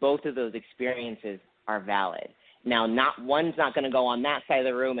 and both of those experiences are valid. Now, one's not going to go on that side of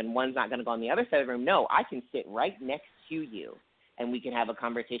the room and one's not going to go on the other side of the room. No, I can sit right next to you and we can have a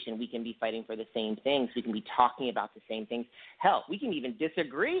conversation. We can be fighting for the same things. We can be talking about the same things. Hell, we can even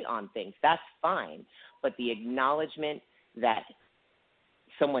disagree on things. That's fine. But the acknowledgement that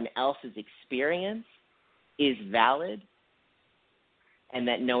someone else's experience is valid and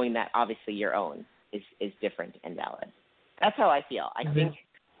that knowing that obviously your own is different and valid. That's how I feel. I think,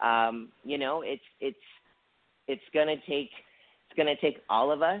 it's gonna take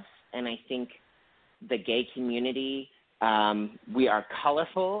all of us, and I think the gay community, we are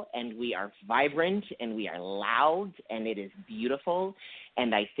colorful and we are vibrant and we are loud and it is beautiful,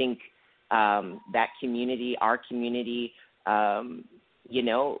 and I think that community, our community, can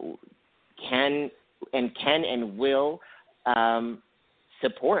and will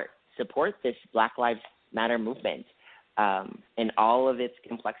support this Black Lives Matter movement in all of its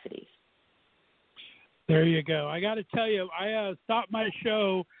complexities. There you go. I got to tell you, I stopped my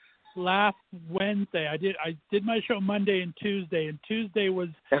show last Wednesday. I did my show Monday and Tuesday, and Tuesday was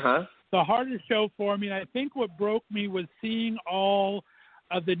the hardest show for me. And I think what broke me was seeing all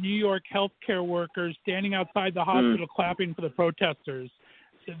of the New York healthcare workers standing outside the hospital clapping for the protesters.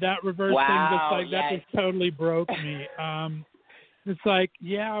 So that reverse thing, that just totally broke me. It's like,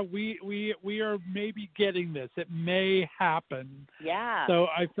 we are maybe getting this. It may happen. Yeah. So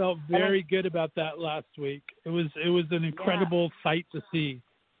I felt very good about that last week. It was an incredible sight to see.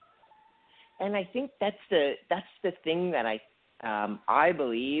 And I think that's the thing that I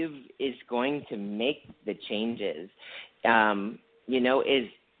believe is going to make the changes. Is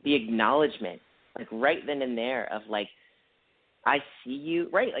the acknowledgement, like right then and there, of like, I see you,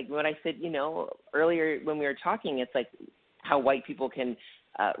 right? Like when I said, earlier when we were talking, it's like how white people can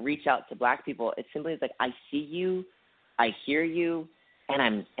reach out to Black people. It simply is like, I see you, I hear you,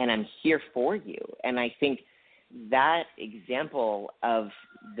 and I'm here for you. And I think that example of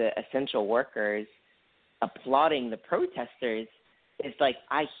the essential workers applauding the protesters is like,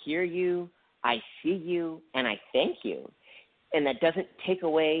 I hear you, I see you, and I thank you. And that doesn't take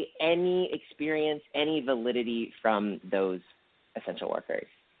away any experience, any validity from those essential workers.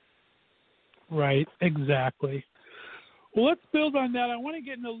 Right, exactly. Well, let's build on that. I want to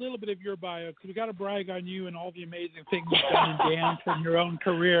get into a little bit of your bio because we got to brag on you and all the amazing things you've done in dance and your own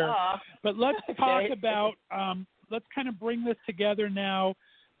career. But let's talk about, let's kind of bring this together now.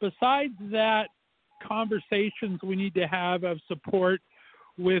 Besides that, conversations we need to have of support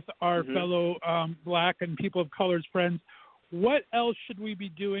with our fellow Black and people of color's friends, what else should we be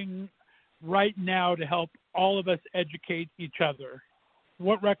doing right now to help all of us educate each other?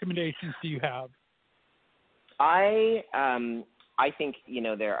 What recommendations do you have? I think,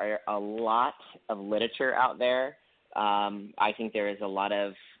 there are a lot of literature out there. I think there is a lot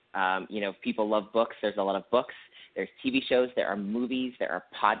of, people love books. There's a lot of books. There's TV shows. There are movies. There are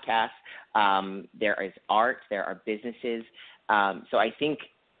podcasts. There is art. There are businesses. So I think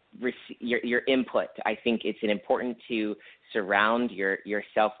your input, I think it's important to surround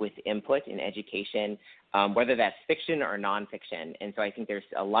yourself with input in education, whether that's fiction or nonfiction. And so I think there's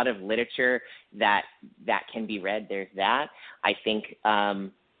a lot of literature that can be read. There's that. I think,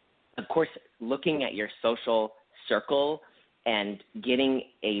 of course, looking at your social circle and getting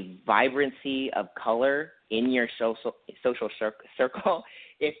a vibrancy of color in your social circle.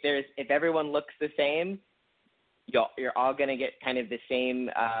 If everyone looks the same, you're all going to get kind of the same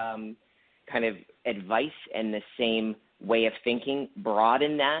kind of advice and the same way of thinking.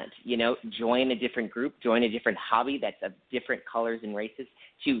 Broaden that, join a different group, join a different hobby that's of different colors and races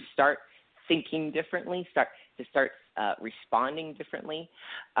to start thinking differently, start responding differently.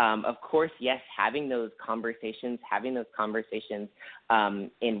 Of course, yes, having those conversations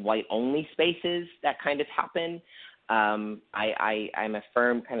in white-only spaces that kind of happen. I'm a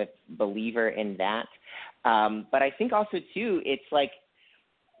firm kind of believer in that. But I think also, too, it's like,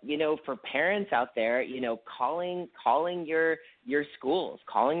 for parents out there, calling your schools,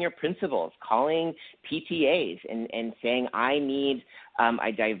 calling your principals, calling PTAs and saying, I need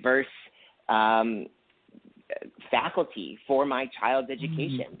a diverse faculty for my child's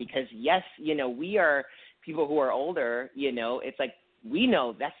education. Because, yes, we are people who are older, it's like we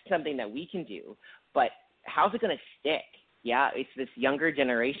know that's something that we can do. But how's it going to stick? Yeah, it's this younger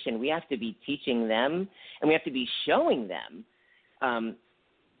generation. We have to be teaching them, and we have to be showing them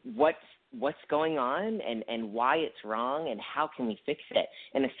what's going on and why it's wrong and how can we fix it.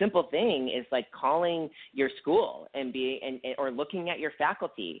 And a simple thing is like calling your school or looking at your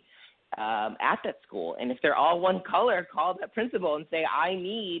faculty at that school. And if they're all one color, call that principal and say, I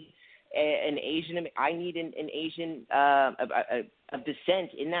need an Asian of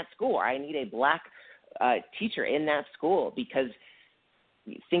descent in that school. I need a Black teacher in that school, because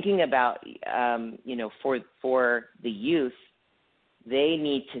thinking about, for the youth, they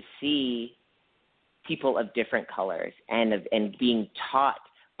need to see people of different colors and being taught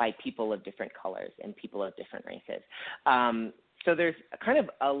by people of different colors and people of different races. So there's kind of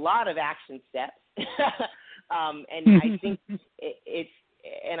a lot of action steps, and I think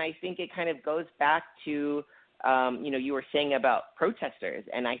I think it kind of goes back to you were saying about protesters,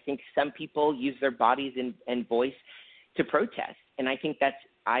 and I think some people use their bodies and voice to protest, and I think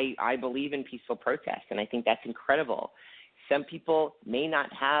I believe in peaceful protest, and I think that's incredible. Some people may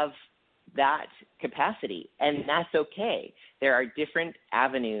not have that capacity, and that's okay. There are different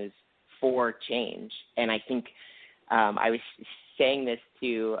avenues for change, and I think I was saying this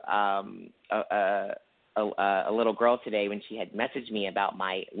to a little girl today when she had messaged me about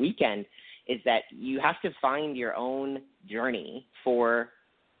my weekend, is that you have to find your own journey for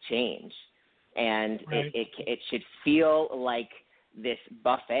change, and right. it should feel like this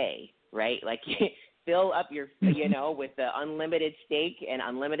buffet, right? Like fill up your, with the unlimited steak and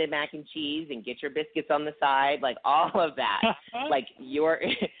unlimited mac and cheese and get your biscuits on the side, like all of that. Like your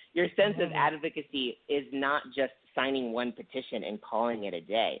sense of advocacy is not just signing one petition and calling it a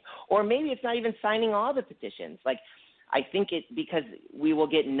day. Or maybe it's not even signing all the petitions. Like I think because we will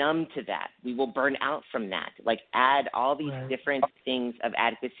get numb to that. We will burn out from that. Like add all these different things of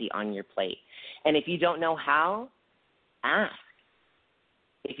advocacy on your plate. And if you don't know how, ask.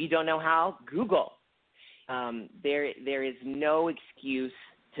 If you don't know how, Google. There is no excuse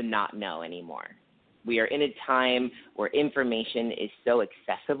to not know anymore. We are in a time where information is so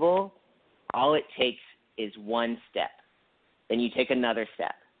accessible. All it takes is one step. Then you take another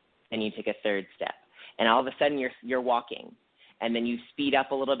step. Then you take a third step. And all of a sudden you're walking. And then you speed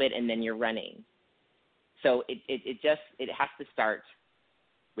up a little bit, and then you're running. So it has to start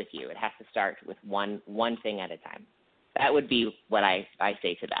with you. It has to start with one thing at a time. That would be what I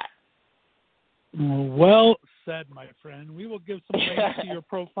say to that. Well said, my friend. We will give some links to your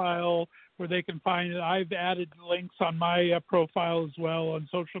profile where they can find it. I've added links on my profile as well on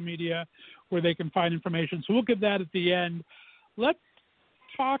social media where they can find information. So we'll give that at the end. let's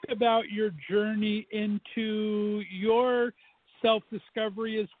talk about your journey into your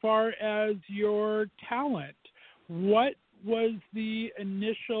self-discovery as far as your talent. What was the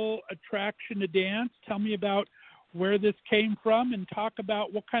initial attraction to dance? Tell me about where this came from, and talk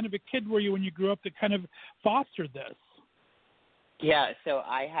about what kind of a kid were you when you grew up that kind of fostered this. Yeah, so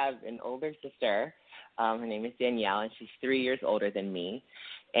I have an older sister. Her name is Danielle, and she's 3 years older than me.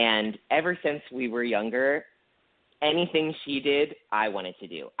 And ever since we were younger, anything she did, I wanted to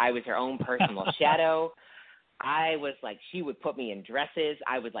do. I was her own personal shadow. I was like, she would put me in dresses.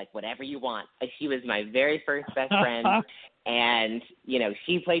 I was like, whatever you want. She was my very first best friend. And, you know,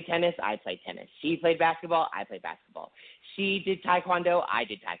 she played tennis, I played tennis. She played basketball, I played basketball. She did taekwondo, I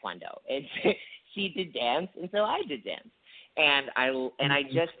did taekwondo. And she did dance, and so I did dance. And I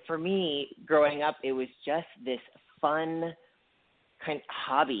just, for me, growing up, it was just this fun kind of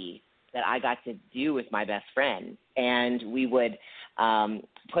hobby that I got to do with my best friend. And we would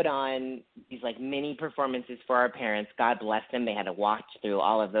put on these like mini performances for our parents. God bless them. They had to watch through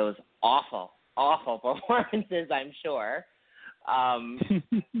all of those awful performances, I'm sure.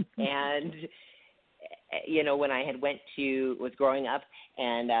 And, you know, when I was growing up,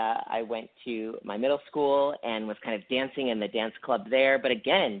 and I went to my middle school and was kind of dancing in the dance club there. But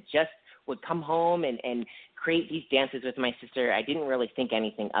again, just would come home and create these dances with my sister. I didn't really think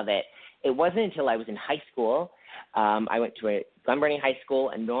anything of it. It wasn't until I was in high school. I went to a Glen Burnie High School,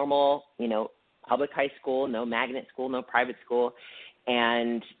 a normal, you know, public high school, no magnet school, no private school.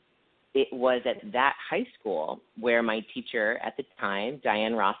 And it was at that high school where my teacher at the time,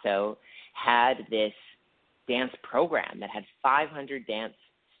 Diane Rosso, had this dance program that had 500 dance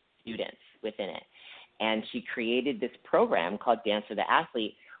students within it. And she created this program called Dance for the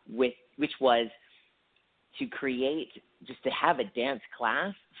Athlete, which was to have a dance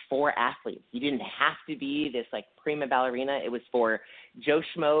class for athletes. You didn't have to be this like prima ballerina. It was for Joe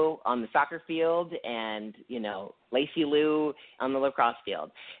Schmo on the soccer field and, you know, Lacey Lou on the lacrosse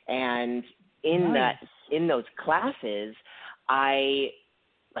field. And in those classes, I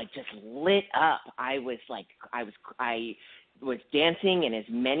like just lit up. I was dancing in as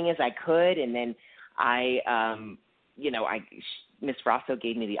many as I could. And then Miss Rosso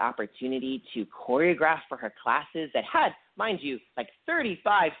gave me the opportunity to choreograph for her classes that had, mind you, like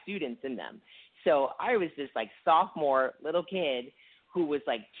 35 students in them. So I was this like sophomore little kid who was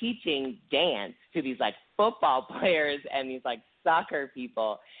like teaching dance to these like football players and these like soccer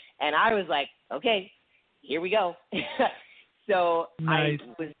people. And I was like, okay, here we go. So nice.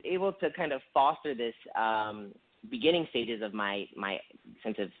 I was able to kind of foster this beginning stages of my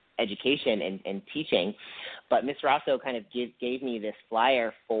sense of education and teaching. But Miss Rosso kind of gave me this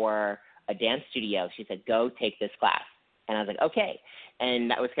flyer for a dance studio. She said, go take this class. And I was like, okay. And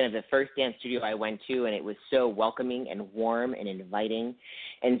that was kind of the first dance studio I went to, and it was so welcoming and warm and inviting.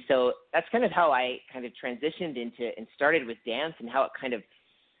 And so that's kind of how I kind of transitioned into and started with dance, and how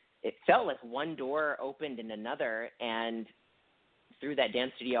it felt like one door opened in another. And through that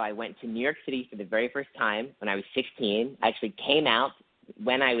dance studio, I went to New York City for the very first time when I was 16. I actually came out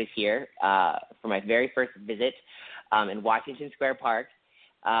when I was here for my very first visit in Washington Square Park.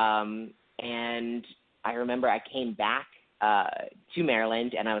 And I remember I came back to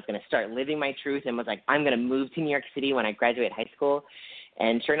Maryland, and I was going to start living my truth, and was like, I'm going to move to New York City when I graduate high school.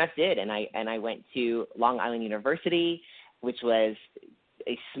 And sure enough did. And I went to Long Island University, which was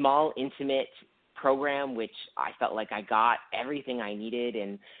a small, intimate program, which I felt like I got everything I needed.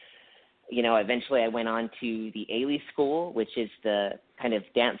 And, you know, eventually I went on to the Ailey School, which is the kind of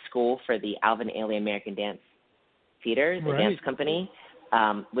dance school for the Alvin Ailey American Dance Theater, the dance company.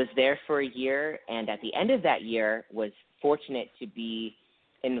 Was there for a year, and at the end of that year was fortunate to be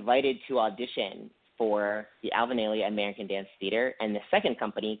invited to audition for the Alvin Ailey American Dance Theater and the second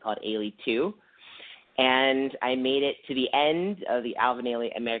company called Ailey 2. And I made it to the end of the Alvin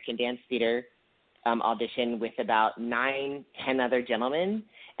Ailey American Dance Theater audition with about 9-10 other gentlemen.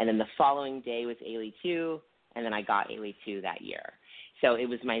 And then the following day was Ailey 2, and then I got Ailey 2 that year. So it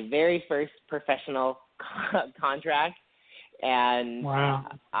was my very first professional contract. And wow.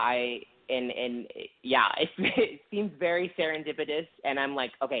 It seems very serendipitous, and I'm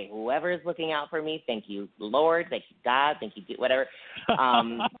like, okay, whoever is looking out for me, thank you, Lord, thank you, God, thank you, whatever.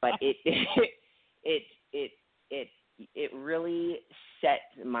 But it really set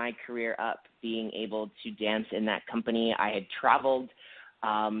my career up, being able to dance in that company. I had traveled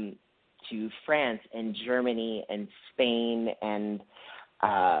to France and Germany and Spain and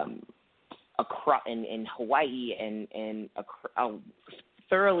across in Hawaii and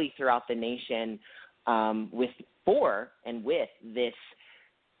thoroughly throughout the nation with this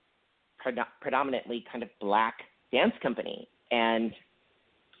predominantly kind of black dance company. and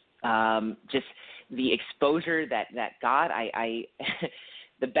just the exposure that got. I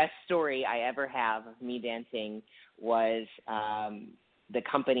the best story I ever have of me dancing was the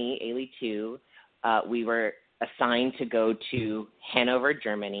company Ailey 2. We were assigned to go to Hanover,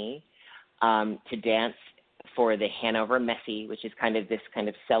 Germany, to dance for the Hanover Messe, which is kind of this kind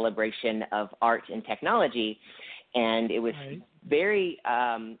of celebration of art and technology. And it was very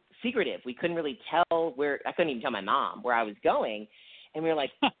secretive. We couldn't really tell I couldn't even tell my mom where I was going. And we were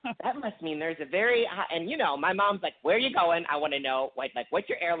like, that must mean there's a very, and my mom's like, where are you going? I want to know, what's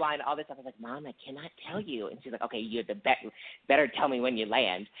your airline? All this stuff. I was like, Mom, I cannot tell you. And she's like, okay, you have to better tell me when you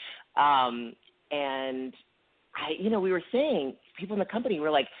land. And we were saying, people in the company were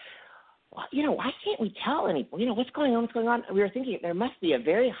like, well, why can't we tell anyone? What's going on? We were thinking there must be a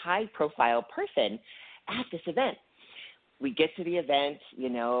very high profile person at this event. We get to the event, we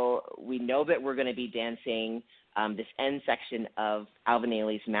know that we're going to be dancing this end section of Alvin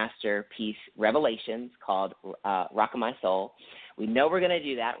Ailey's masterpiece, Revelations, called Rock of My Soul. We know we're going to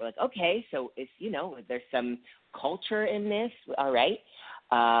do that. We're like, okay, so it's, there's some culture in this. All right.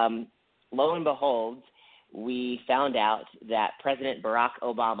 Lo and behold, we found out that President Barack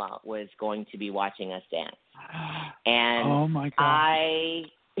Obama was going to be watching us dance. And oh my God. I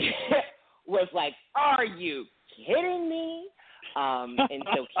was like, are you kidding me? And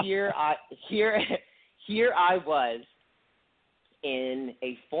so here I was in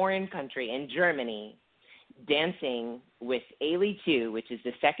a foreign country, in Germany, dancing with Ailey 2, which is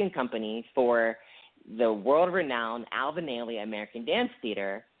the second company for the world-renowned Alvin Ailey American Dance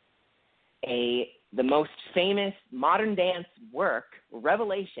Theater, the most famous modern dance work,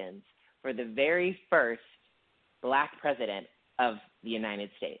 Revelations, for the very first Black president of the United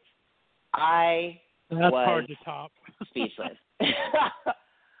States. I That's was hard to top. speechless.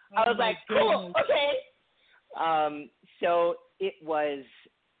 I was like, cool, okay. So it was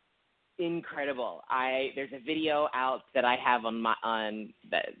incredible. There's a video out that I have on my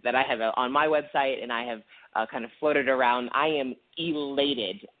website, and I have kind of floated around. I am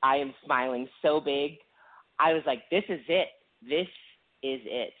elated. I am smiling so big. I was like, this is it. This is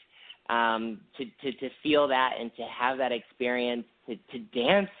it. To feel that and to have that experience, to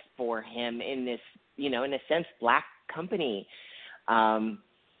dance for him in this, in a sense, Black company.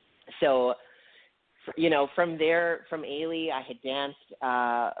 So, from there, from Ailey, I had danced,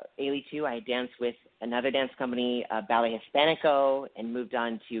 Ailey 2, I had danced with another dance company, Ballet Hispanico, and moved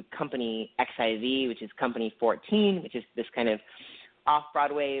on to company XIV, which is company 14, which is this kind of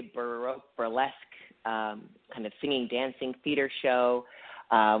off-Broadway Baroque burlesque kind of singing, dancing theater show,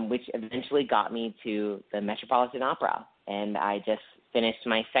 which eventually got me to the Metropolitan Opera. And I just finished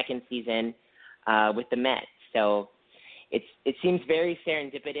my second season with the Met. So it seems very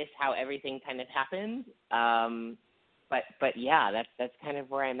serendipitous how everything kind of happened. But yeah, that's kind of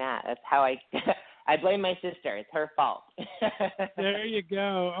where I'm at. That's how I blame my sister. It's her fault. There you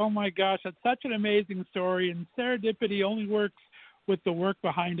go. Oh my gosh, that's such an amazing story. And serendipity only works with the work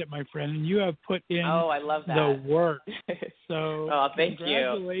behind it, my friend. And you have put in I love that. the work. So thank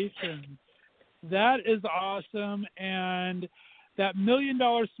congratulations. You. That is awesome. And that $1 million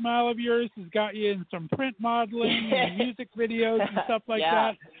smile of yours has got you in some print modeling and music videos and stuff like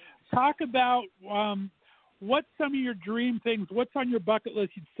that. Talk about what's some of your dream things, what's on your bucket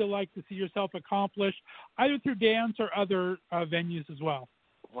list you'd still like to see yourself accomplish, either through dance or other venues as well.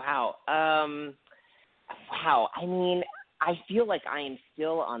 Wow. I mean, I feel like I am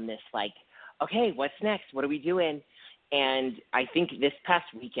still on this, okay, what's next? What are we doing? And I think this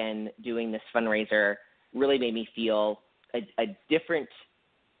past weekend doing this fundraiser really made me feel a different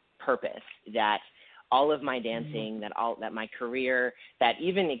purpose, that all of my dancing, that my career, that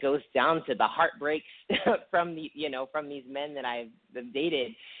even it goes down to the heartbreaks from these men that I've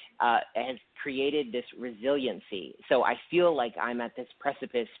dated, has created this resiliency. So I feel like I'm at this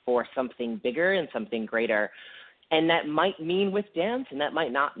precipice for something bigger and something greater. And that might mean with dance, and that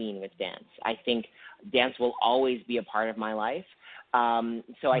might not mean with dance. I think dance will always be a part of my life.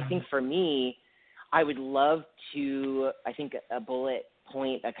 So I think for me, I would love to, I think a bullet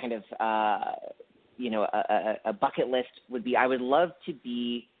point, a kind of, a bucket list would be, I would love to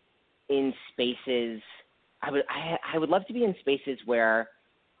be in spaces, I would love to be in spaces where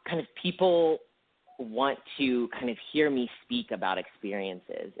kind of people want to kind of hear me speak about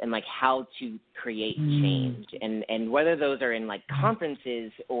experiences and how to create change, and whether those are in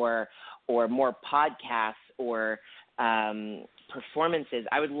conferences or more podcasts or performances.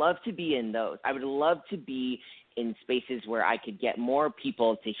 I would love to be in those. I would love to be in spaces where I could get more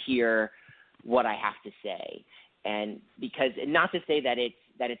people to hear what I have to say. And because, not to say that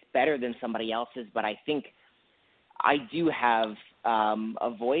it's better than somebody else's, but I think I do have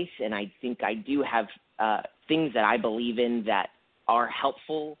a voice, and I think I do have things that I believe in that are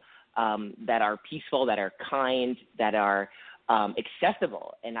helpful, that are peaceful, that are kind, that are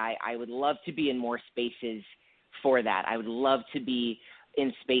accessible. And I would love to be in more spaces for that. I would love to be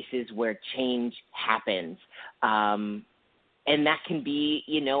in spaces where change happens. And that can be,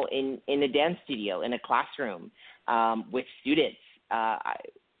 in a dance studio, in a classroom, with students.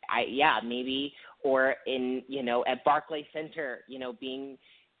 Maybe, or in, at Barclay Center,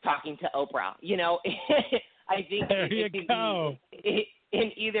 talking to Oprah, I think it can be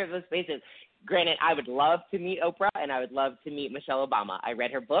in either of those spaces. Granted, I would love to meet Oprah, and I would love to meet Michelle Obama. I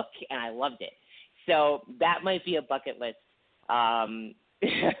read her book, and I loved it. So that might be a bucket list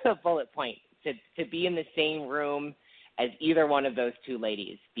bullet point, to be in the same room as either one of those two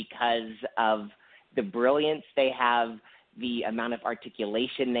ladies, because of the brilliance they have, the amount of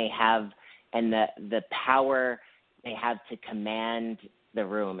articulation they have, and the power they have to command the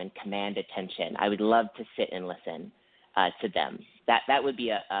room and command attention. I would love to sit and listen to them. That would be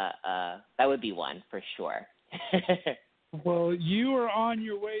that would be one for sure. Well, you are on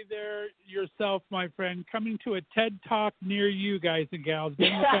your way there yourself, my friend. Coming to a TED Talk near you, guys and gals. Be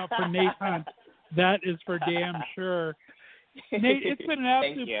look out for Nate Hunt. That is for damn sure. Nate, it's been an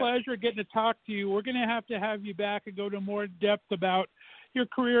absolute pleasure getting to talk to you. We're going to have you back and go to more depth about your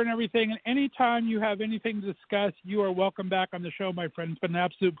career and everything. And anytime you have anything to discuss, you are welcome back on the show, my friend. It's been an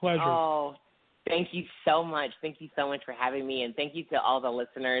absolute pleasure. Oh, thank you so much. Thank you so much for having me. And thank you to all the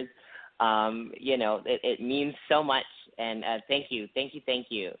listeners. It means so much. And thank you.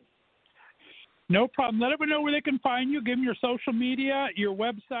 No problem. Let everyone know where they can find you. Give them your social media, your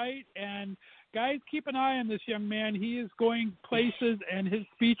website, and guys, keep an eye on this young man. He is going places, and his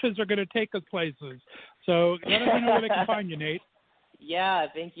speeches are going to take us places. So let everyone know where they can find you, Nate. Yeah,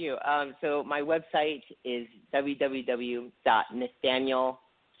 thank you. So my website is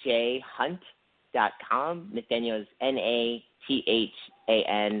www.nathanielJHunt.com. Nathaniel is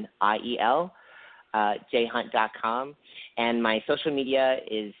Nathaniel, jhunt.com. And my social media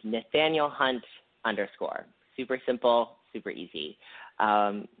is NathanielHunt_. Super simple, super easy.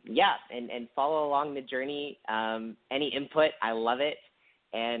 And follow along the journey. Any input, I love it.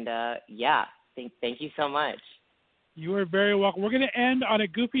 And thank you so much. You are very welcome. We're going to end on a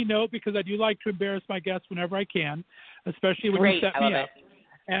goofy note because I do like to embarrass my guests whenever I can, especially when you set me up.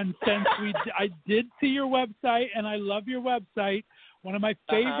 And since I did see your website, and I love your website, one of my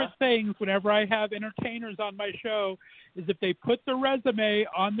favorite things whenever I have entertainers on my show is if they put the resume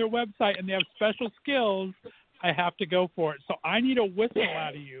on their website and they have special skills, I have to go for it. So I need a whistle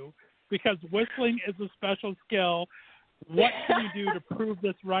out of you because whistling is a special skill. What can you do to prove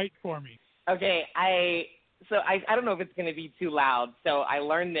this right for me? Okay, I don't know if it's going to be too loud. So I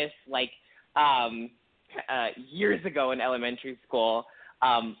learned this years ago in elementary school.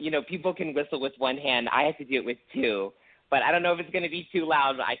 People can whistle with one hand. I have to do it with two. But I don't know if it's going to be too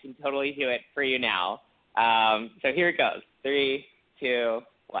loud, but I can totally do it for you now. So here it goes. 3, 2,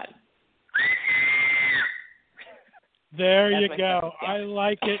 1. There you go. I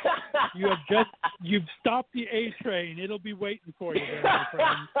like it. You've stopped the A train. It'll be waiting for you there, my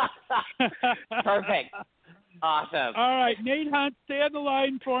friend. Perfect. Awesome. All right, Nate Hunt, stay on the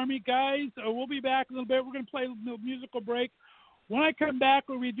line for me, guys. We'll be back in a little bit. We're going to play a musical break. When I come back,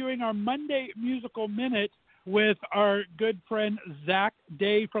 we'll be doing our Monday Musical Minute with our good friend Zach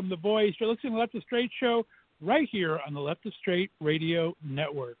Day from The Voice. You're listening to the Left of Straight Show right here on the Left of Straight Radio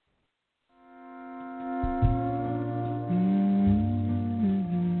Network.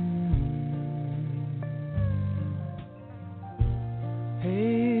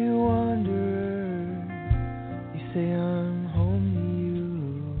 Hey, wanderer, you say I'm home to you.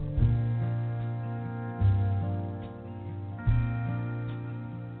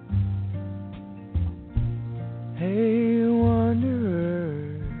 Hey,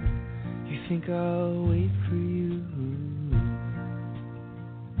 wanderer, you think I'll wait for you?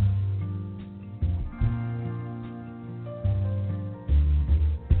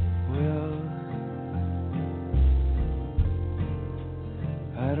 Well,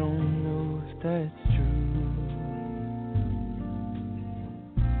 I don't know if that's true.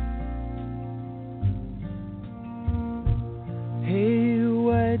 Hey,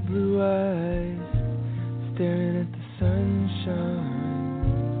 white blue eyes, staring at the sunshine.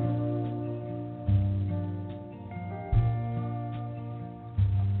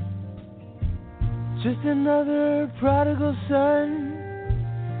 Just another prodigal son,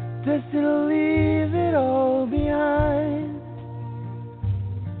 destined to leave it all behind.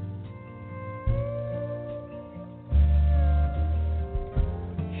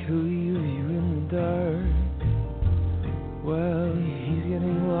 He'll leave you in the dark Well, he's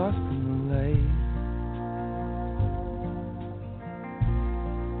getting lost in the light.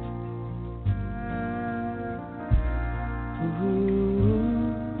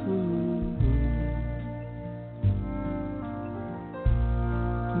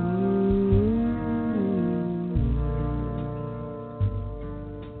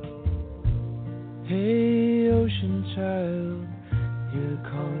 Hey, ocean child, you're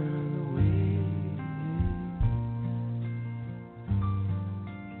calling away.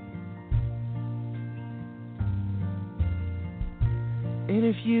 And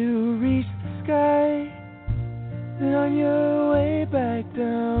if you reach the sky, then on your way back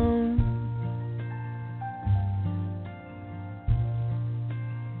down,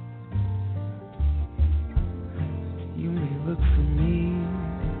 you may look for me,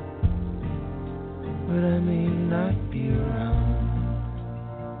 but I may not be around.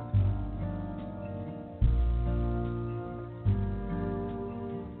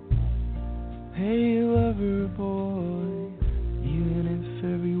 Hey, lover boy, even if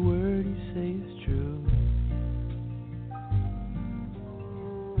every word you say is true,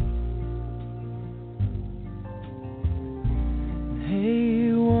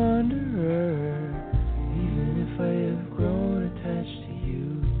 hey, wanderer, even if I have grown attached to you,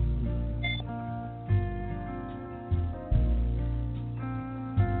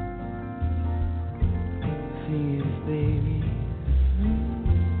 the thing is, baby,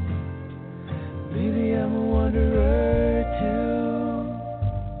 baby, I'm a wanderer too.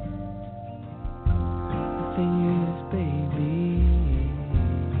 The thing is,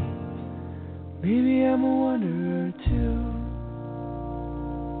 baby, I'm a wanderer too.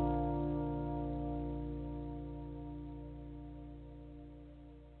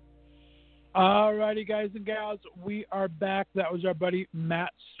 Alrighty, guys and gals, we are back. That was our buddy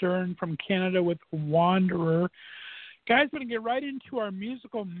Matt Stern from Canada with Wanderer. Guys, we're going to get right into our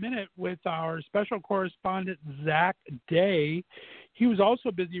musical minute with our special correspondent, Zach Day. He was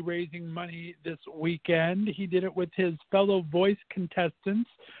also busy raising money this weekend. He did it with his fellow voice contestants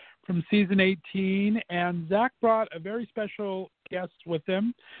from season 18, and Zach brought a very special guest with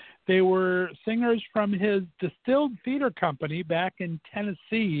him. They were singers from his Distilled Theater Company back in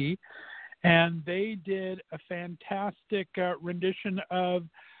Tennessee, and they did a fantastic rendition of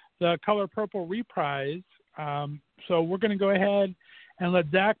the Color Purple reprise. So we're going to go ahead and let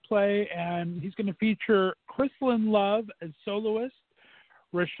Zach play, and he's going to feature Chrislyn Love as soloist,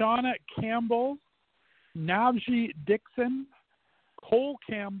 Rashana Campbell, Navji Dixon, Cole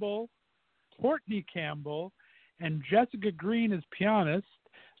Campbell, Courtney Campbell, and Jessica Green as pianist.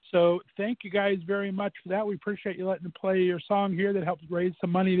 So thank you guys very much for that. We appreciate you letting us play your song here that helped raise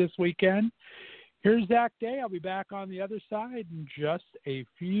some money this weekend. Here's Zach Day. I'll be back on the other side in just a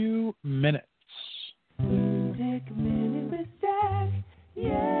few minutes. Take a minute with Zach,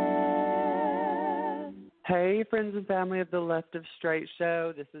 yeah. Hey, friends and family of the Left of Straight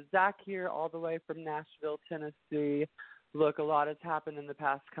Show. This is Zach here, all the way from Nashville, Tennessee. Look, a lot has happened in the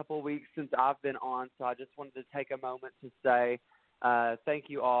past couple of weeks since I've been on, so I just wanted to take a moment to say thank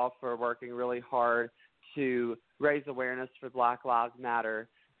you all for working really hard to raise awareness for Black Lives Matter.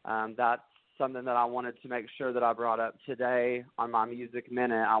 That's something that I wanted to make sure that I brought up today on my Music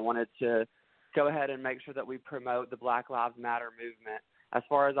Minute. I wanted to go ahead and make sure that we promote the Black Lives Matter movement. As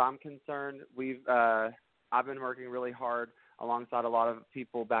far as I'm concerned, I've been working really hard alongside a lot of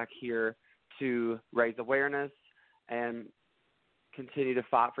people back here to raise awareness and continue to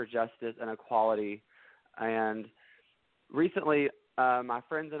fight for justice and equality. And recently, my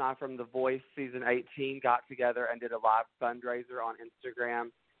friends and I from The Voice Season 18 got together and did a live fundraiser on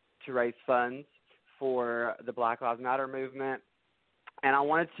Instagram to raise funds for the Black Lives Matter movement. And I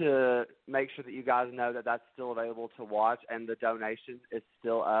wanted to make sure that you guys know that that's still available to watch, and the donation is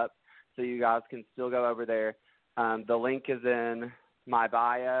still up, so you guys can still go over there. The link is in my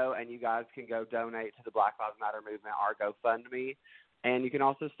bio, and you guys can go donate to the Black Lives Matter movement, our GoFundMe. And you can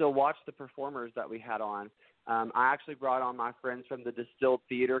also still watch the performers that we had on. I actually brought on my friends from the Distilled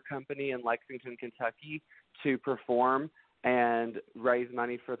Theater Company in Lexington, Kentucky to perform and raise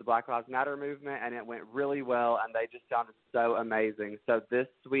money for the Black Lives Matter movement, and it went really well, and they just sounded so amazing. So this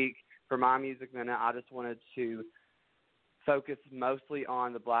week, for my Music Minute, I just wanted to focus mostly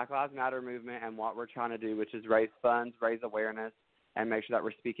on the Black Lives Matter movement and what we're trying to do, which is raise funds, raise awareness, and make sure that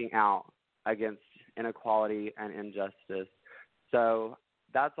we're speaking out against inequality and injustice. So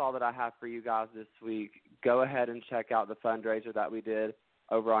that's all that I have for you guys this week. Go ahead and check out the fundraiser that we did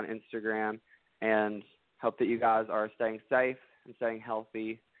over on Instagram, and hope that you guys are staying safe and staying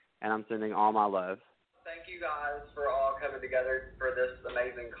healthy, and I'm sending all my love. Thank you guys for all coming together for this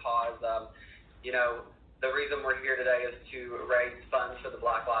amazing cause. the reason we're here today is to raise funds for the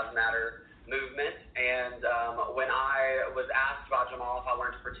Black Lives Matter movement. And when I was asked by Jamal if I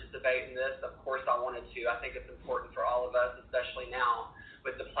wanted to participate in this, of course I wanted to. I think it's important for all of us, especially now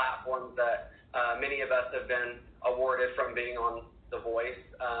with the platforms that many of us have been awarded from being on The Voice.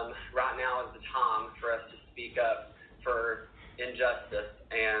 Right now is the time for us to speak up for injustice,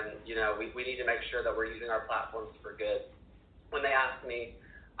 and we need to make sure that we're using our platforms for good. When they asked me,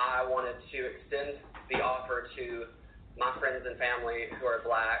 I wanted to extend the offer to my friends and family who are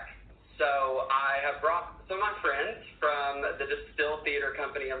Black. So I have brought some of my friends from the Distill Theater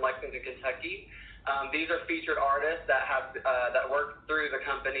Company in Lexington, Kentucky. These are featured artists that have that work through the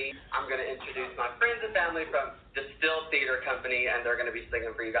company. I'm going to introduce my friends and family from Distill Theater Company, and they're going to be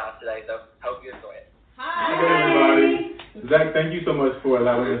singing for you guys today. So hope you enjoy it. Hi, everybody. Zach, thank you so much for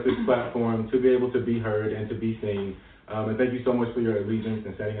allowing us this platform to be able to be heard and to be seen. And thank you so much for your allegiance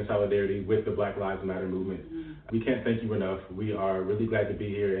and standing in solidarity with the Black Lives Matter movement. We can't thank you enough. We are really glad to be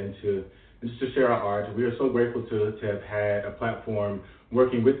here and just to share our art. We are so grateful to have had a platform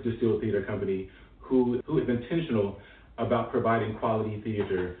working with Distill Theater Company who is intentional about providing quality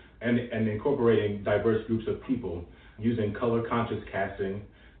theater and incorporating diverse groups of people using color-conscious casting.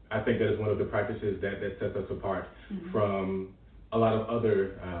 I think that is one of the practices that sets us apart from a lot of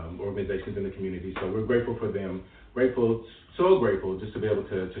other organizations in the community. So we're grateful for them. So grateful just to be able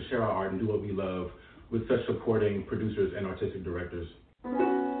to share our art and do what we love with such supporting producers and artistic directors.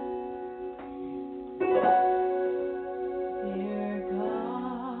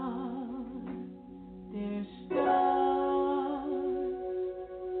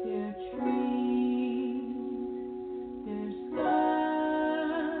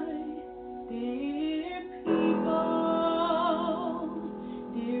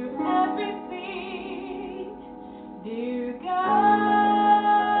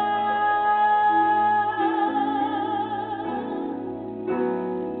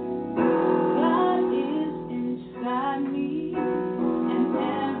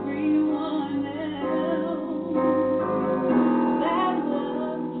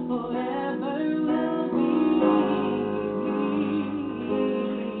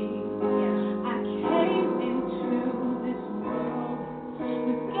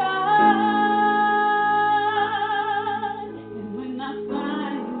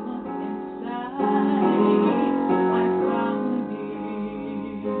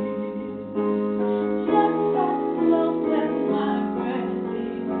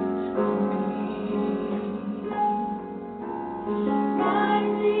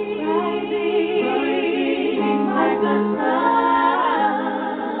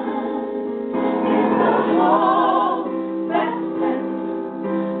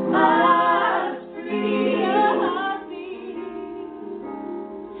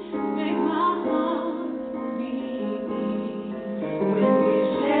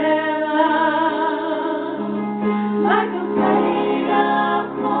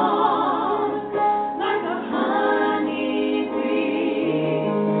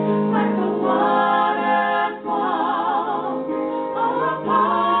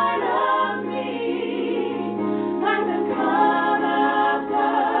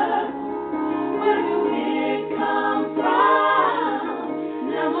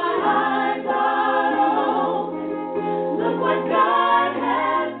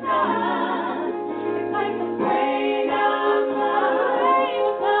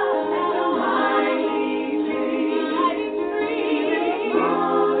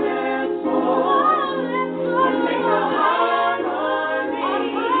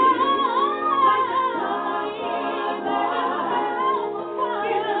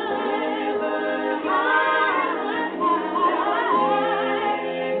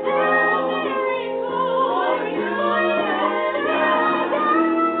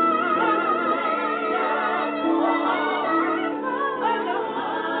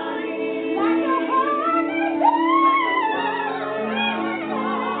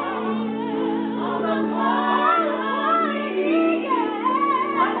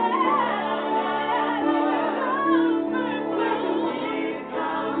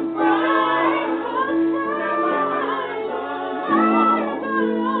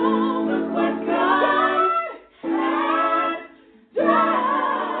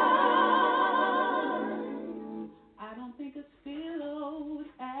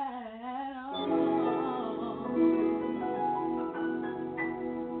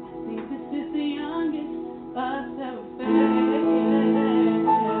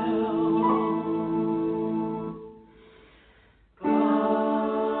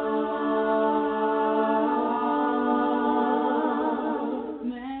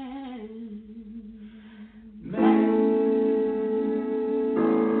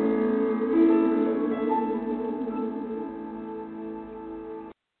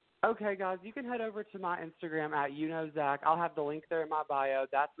 Okay, guys, you can head over to my Instagram at YouKnowZach. I'll have the link there in my bio.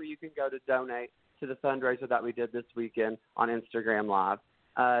 That's where you can go to donate to the fundraiser that we did this weekend on Instagram Live.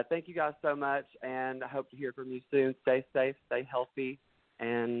 Thank you guys so much, and I hope to hear from you soon. Stay safe, stay healthy,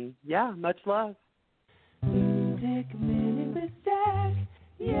 and, yeah, much love. Take a minute with Zach,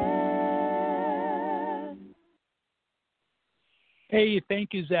 yeah. Hey,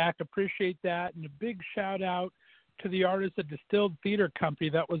 thank you, Zach. Appreciate that. And a big shout out to the artists at Distilled Theater Company.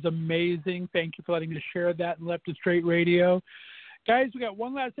 That was amazing. Thank you for letting us share that in Left of Straight Radio. Guys, we got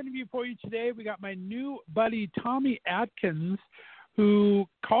one last interview for you today. We got my new buddy, Tommy Atkins, who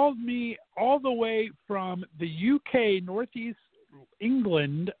called me all the way from the UK, Northeast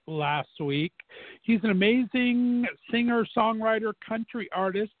England, last week. He's an amazing singer, songwriter, country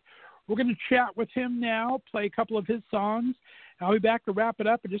artist. We're going to chat with him now, play a couple of his songs. I'll be back to wrap it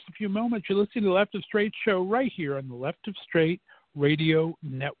up in just a few moments. You're listening to the Left of Straight show right here on the Left of Straight Radio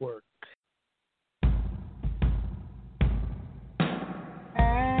Network.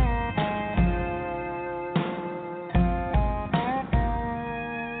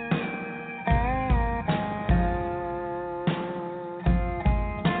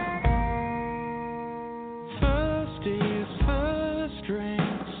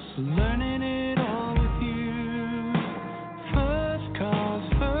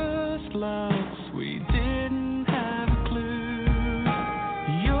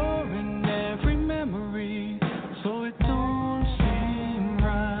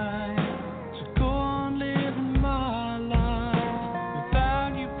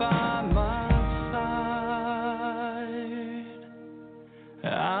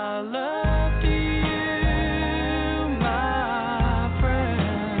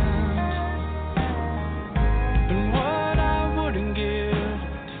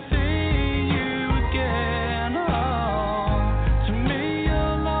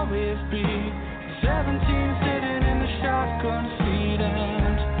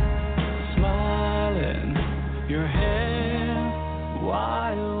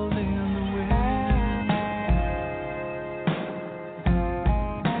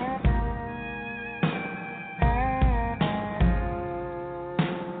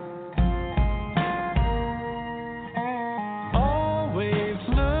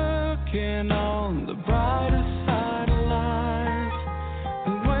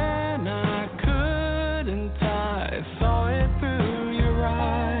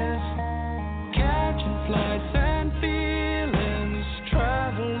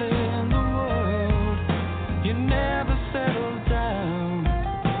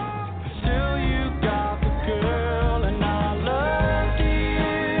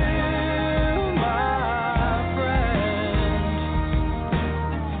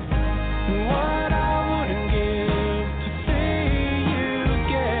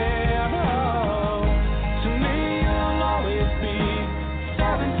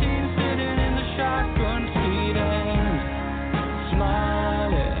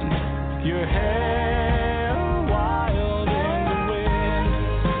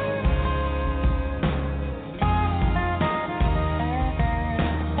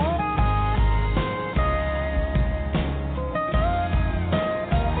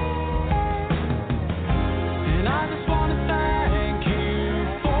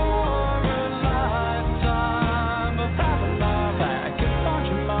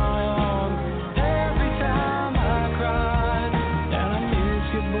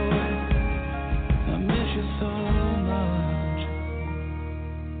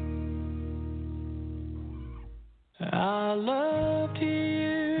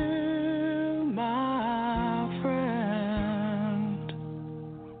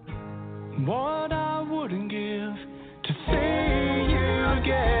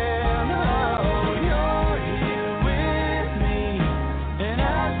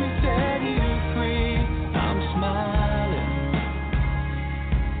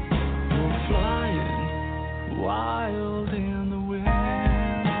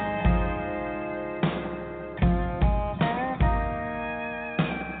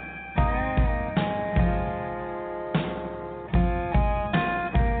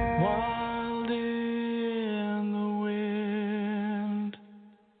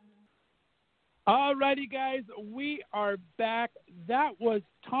 Alrighty, guys, we are back. That was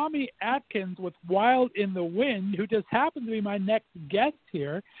Tommy Atkins with Wild in the Wind, who just happens to be my next guest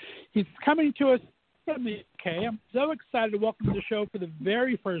here. He's coming to us from the UK. I'm so excited to welcome to the show for the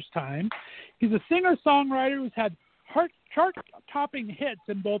very first time. He's a singer-songwriter who's had chart-topping hits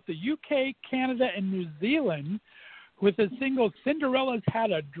in both the UK, Canada, and New Zealand with his single Cinderella's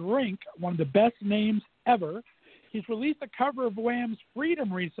Had a Drink, one of the best names ever. He's released a cover of Wham's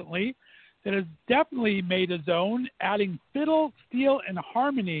Freedom recently that has definitely made his own, adding fiddle, steel, and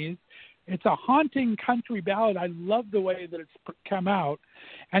harmonies. It's a haunting country ballad. I love the way that it's come out.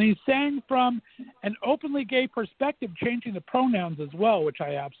 And he sang from an openly gay perspective, changing the pronouns as well, which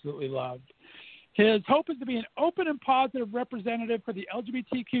I absolutely loved. His hope is to be an open and positive representative for the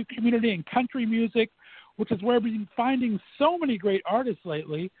LGBTQ community in country music, which is where we've been finding so many great artists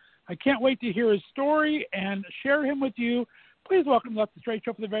lately. I can't wait to hear his story and share him with you. Please welcome to Left the Straight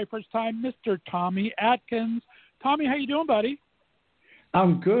Show for the very first time, Mr. Tommy Atkins. Tommy, how you doing, buddy?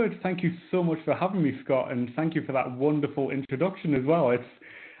 I'm good. Thank you so much for having me, Scott, and thank you for that wonderful introduction as well. It's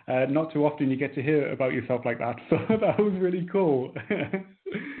not too often you get to hear about yourself like that, so that was really cool.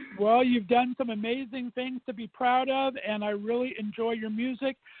 Well, you've done some amazing things to be proud of, and I really enjoy your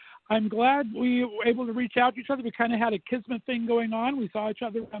music. I'm glad we were able to reach out to each other. We kind of had a kismet thing going on. We saw each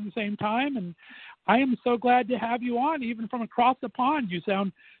other around the same time, and I am so glad to have you on, even from across the pond. You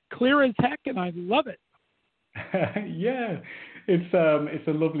sound clear as heck, and I love it. Yeah, it's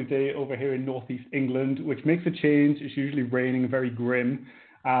a lovely day over here in northeast England, which makes a change. It's usually raining, very grim,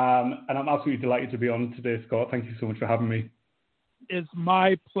 and I'm absolutely delighted to be on today, Scott. Thank you so much for having me. It's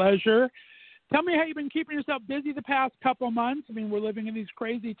my pleasure. Tell me how you've been keeping yourself busy the past couple of months. I mean, we're living in these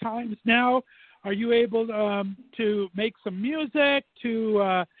crazy times now. Are you able to make some music,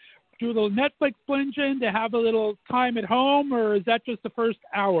 to do a little Netflix binging, to have a little time at home, or is that just the first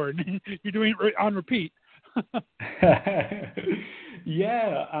hour? You're doing it on repeat.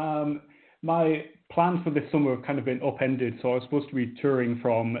 Yeah, my plans for this summer have kind of been upended. So I was supposed to be touring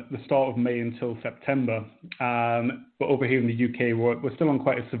from the start of May until September. But over here in the UK, we're still on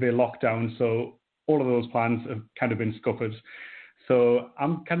quite a severe lockdown. So all of those plans have kind of been scuppered. So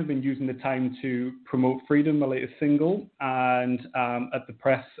I'm kind of been using the time to promote Freedom, my latest single, and at the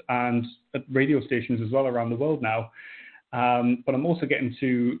press and at radio stations as well around the world now. But I'm also getting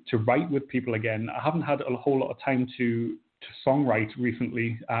to write with people again. I haven't had a whole lot of time to songwrite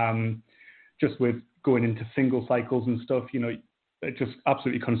recently, just with going into single cycles and stuff, you know, it just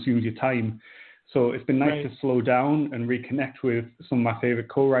absolutely consumes your time. So it's been nice to slow down and reconnect with some of my favorite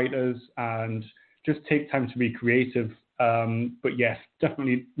co-writers and just take time to be creative. But yes,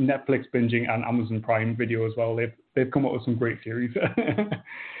 definitely Netflix binging and Amazon Prime Video as well. They've come up with some great series.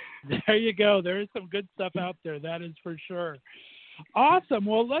 There you go. There is some good stuff out there. That is for sure. Awesome.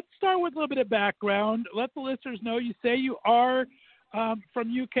 Well, let's start with a little bit of background. Let the listeners know you say you are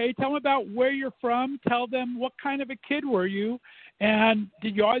from UK. Tell them about where you're from. Tell them what kind of a kid were you, and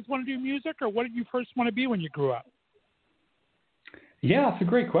did you always want to do music, or what did you first want to be when you grew up? Yeah, that's a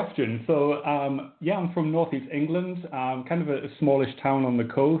great question. So, I'm from northeast England, kind of a smallish town on the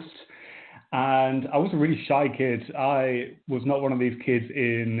coast. And I was a really shy kid. I was not one of these kids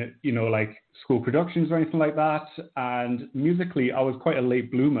in, like school productions or anything like that. And musically, I was quite a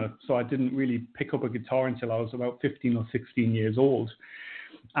late bloomer. So I didn't really pick up a guitar until I was about 15 or 16 years old.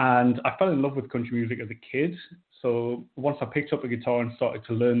 And I fell in love with country music as a kid. So once I picked up a guitar and started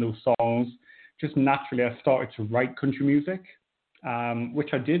to learn those songs, just naturally I started to write country music,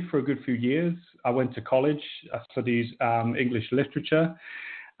 which I did for a good few years. I went to college. I studied English literature.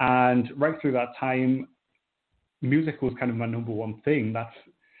 And right through that time, music was kind of my number one thing. That's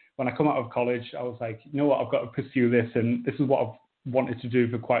when I come out of college, I was like, you know what, I've got to pursue this. And this is what I've wanted to do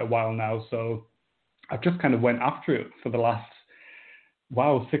for quite a while now. So I've just kind of went after it for the last,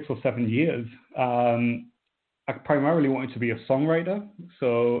 6 or 7 years. I primarily wanted to be a songwriter.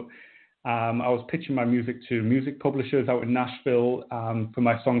 So I was pitching my music to music publishers out in Nashville for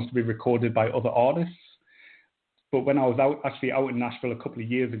my songs to be recorded by other artists. But when I was out in Nashville a couple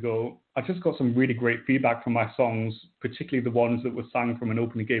of years ago, I just got some really great feedback from my songs, particularly the ones that were sung from an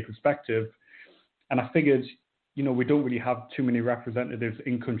openly gay perspective. And I figured, we don't really have too many representatives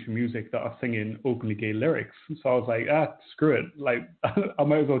in country music that are singing openly gay lyrics. So I was like, screw it. Like, I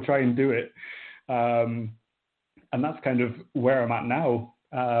might as well try and do it. And that's kind of where I'm at now.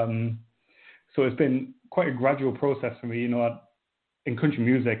 So it's been quite a gradual process for me. In country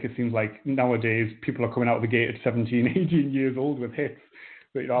music, it seems like nowadays people are coming out of the gate at 17, 18 years old with hits.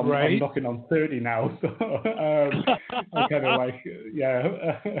 But I'm knocking on 30 now, so I'm kind of like,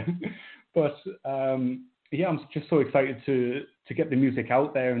 yeah. But I'm just so excited to get the music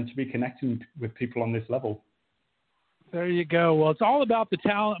out there and to be connecting with people on this level. There you go. Well, it's all about the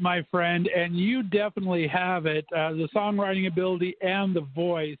talent, my friend, and you definitely have it, the songwriting ability and the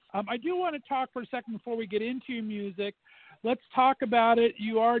voice. I do want to talk for a second before we get into your music. Let's talk about it.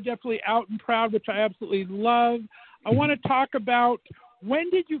 You are definitely out and proud, which I absolutely love. I want to talk about,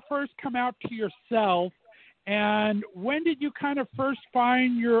 when did you first come out to yourself, and when did you kind of first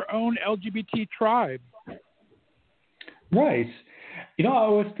find your own LGBT tribe? Right. I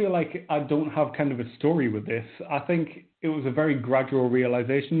always feel like I don't have kind of a story with this. I think it was a very gradual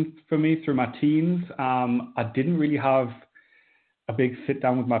realization for me through my teens. I didn't really have a big sit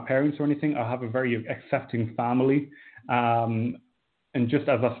down with my parents or anything. I have a very accepting family. And just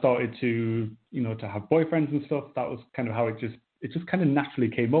as I started to, to have boyfriends and stuff, that was kind of how it just kind of naturally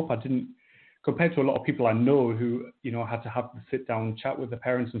came up. I didn't, compared to a lot of people I know who, had to have the sit down chat with their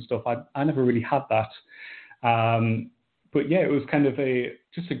parents and stuff, I never really had that. But yeah, it was kind of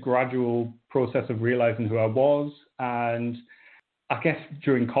just a gradual process of realizing who I was. And I guess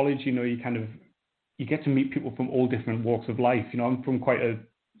during college, you get to meet people from all different walks of life. I'm from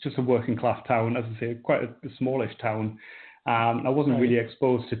just a working class town, as I say, quite a smallish town. I wasn't really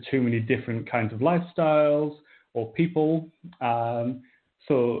exposed to too many different kinds of lifestyles or people.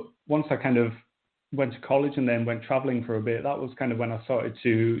 So once I kind of went to college and then went traveling for a bit, that was kind of when I started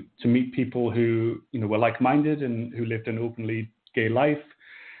to meet people who, were like-minded and who lived an openly gay life.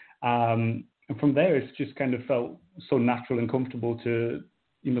 And from there, it's just kind of felt so natural and comfortable to,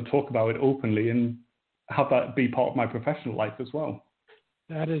 talk about it openly and have that be part of my professional life as well.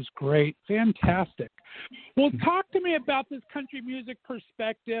 That is great. Fantastic. Well, talk to me about this country music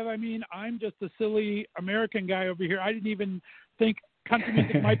perspective. I mean, I'm just a silly American guy over here. I didn't even think country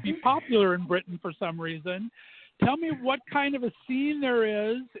music might be popular in Britain for some reason. Tell me what kind of a scene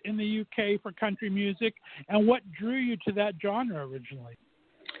there is in the UK for country music and what drew you to that genre originally.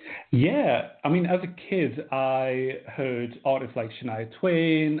 Yeah, I mean, as a kid, I heard artists like Shania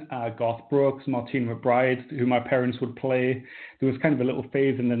Twain, Garth Brooks, Martina McBride, who my parents would play. There was kind of a little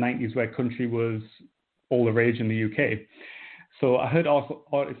phase in the 90s where country was all the rage in the UK. So I heard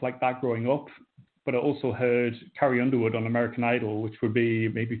artists like that growing up, but I also heard Carrie Underwood on American Idol, which would be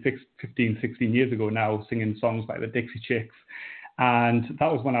maybe 15, 16 years ago now, singing songs like the Dixie Chicks. And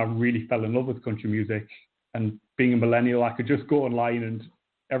that was when I really fell in love with country music. And being a millennial, I could just go online and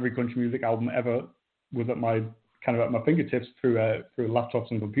every country music album ever was at my fingertips through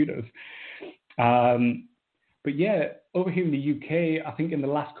laptops and computers. But yeah, over here in the UK, I think in the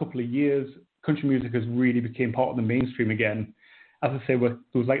last couple of years, country music has really become part of the mainstream again. As I say, there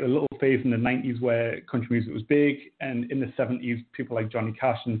was like a little phase in the 90s where country music was big, and in the 70s, people like Johnny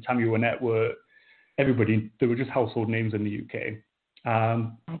Cash and Tammy Wynette they were just household names in the UK.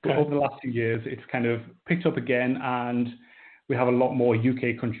 But over the last few years, it's kind of picked up again, and we have a lot more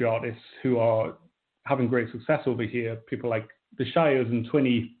UK country artists who are having great success over here. People like the Shires and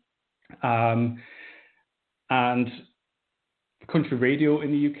Twinny, and country radio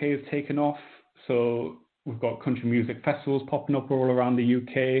in the UK has taken off. So we've got country music festivals popping up all around the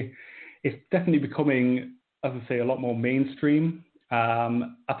UK. It's definitely becoming, as I say, a lot more mainstream.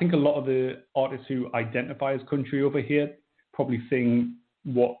 I think a lot of the artists who identify as country over here probably sing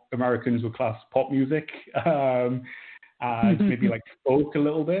what Americans would class pop music. And maybe like folk a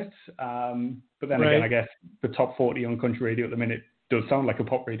little bit. But then again, I guess the top 40 on country radio at the minute does sound like a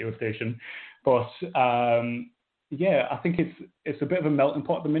pop radio station. But yeah, I think it's a bit of a melting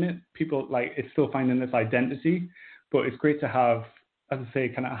pot at the minute. People it's still finding this identity, but it's great to have, as I say,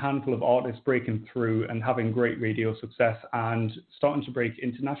 kind of a handful of artists breaking through and having great radio success and starting to break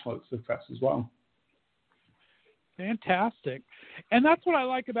international success as well. Fantastic. And that's what I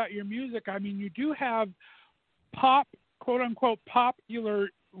like about your music. I mean, you do have pop, quote unquote, popular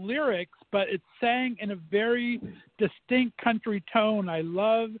lyrics, but it's sang in a very distinct country tone. I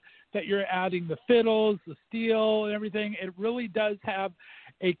love that you're adding the fiddles, the steel, and everything. It really does have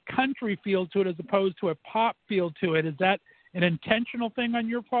a country feel to it as opposed to a pop feel to it. Is that an intentional thing on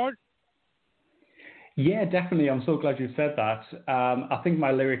your part? Yeah, definitely. I'm so glad you said that. I think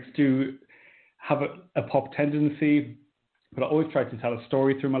my lyrics do have a pop tendency, but I always try to tell a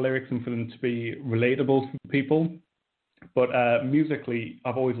story through my lyrics and for them to be relatable to people. But musically,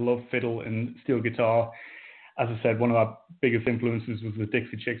 I've always loved fiddle and steel guitar. As I said, one of my biggest influences was the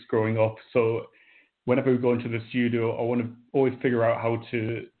Dixie Chicks growing up. So whenever we go into the studio, I want to always figure out how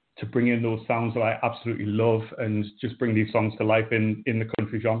to bring in those sounds that I absolutely love and just bring these songs to life in the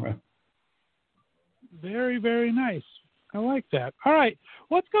country genre. Very, very nice. I like that. All right,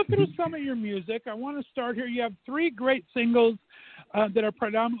 let's go through some of your music. I want to start here. You have 3 great singles that are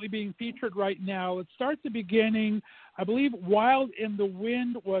predominantly being featured right now. Let's start at the beginning. I believe Wild in the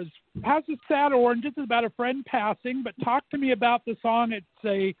Wind has a sad orange. It's about a friend passing, but talk to me about the song. It's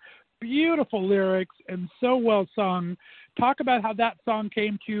a beautiful lyrics and so well sung. Talk about how that song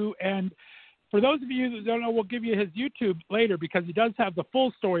came to you. And for those of you that don't know, we'll give you his YouTube later because he does have the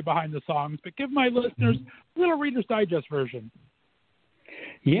full story behind the songs. But give my listeners a little Reader's Digest version.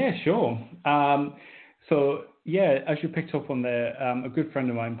 Yeah, sure. So, yeah, as you picked up on there, a good friend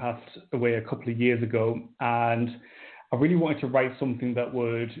of mine passed away a couple of years ago. And I really wanted to write something that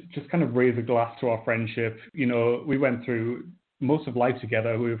would just kind of raise a glass to our friendship. You know, we went through most of life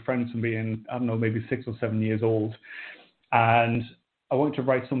together. We were friends from being, I don't know, maybe 6 or 7 years old. And I wanted to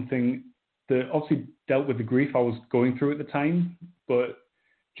write something that obviously dealt with the grief I was going through at the time, but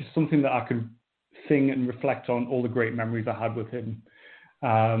just something that I could sing and reflect on all the great memories I had with him.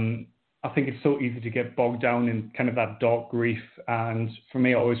 I think it's so easy to get bogged down in kind of that dark grief. And for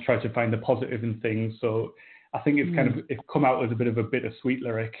me, I always try to find the positive in things. So I think it's come out as a bit of a bittersweet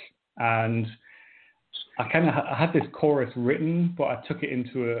lyric. And I had this chorus written, but I took it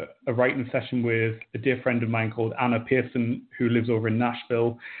into a writing session with a dear friend of mine called Anna Pearson, who lives over in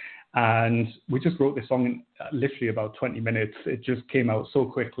Nashville. And we just wrote this song in literally about 20 minutes. It just came out so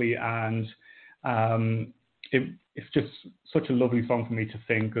quickly, and it's just such a lovely song for me to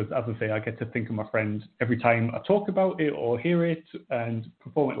sing, because, as I say, I get to think of my friend every time I talk about it or hear it and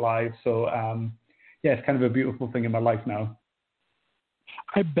perform it live. So, it's kind of a beautiful thing in my life now.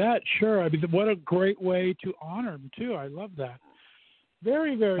 I bet, sure. I mean, what a great way to honor him, too. I love that.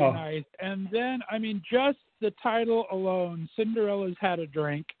 Very, very nice. And then, I mean, just the title alone, Cinderella's Had a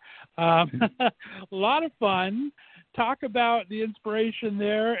Drink. A lot of fun. Talk about the inspiration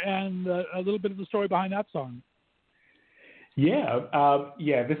there and a little bit of the story behind that song. Yeah,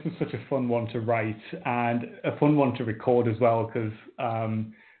 this was such a fun one to write and a fun one to record as well, because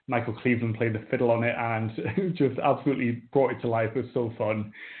Michael Cleveland played the fiddle on it and just absolutely brought it to life. It was so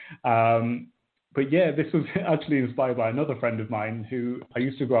fun. But yeah, this was actually inspired by another friend of mine who I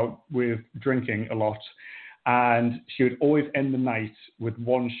used to go out with drinking a lot. And she would always end the night with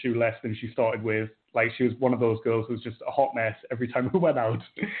one shoe less than she started with. Like, she was one of those girls who was just a hot mess every time we went out.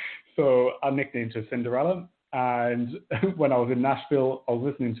 So I nicknamed her Cinderella. And when I was in Nashville, I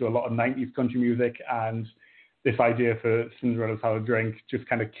was listening to a lot of 90s country music, and this idea for Cinderella's Had a Drink just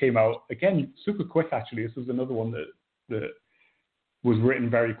kind of came out, again, super quick, actually. This was another one that was written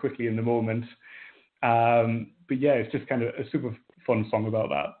very quickly in the moment. But yeah, it's just kind of a super fun song about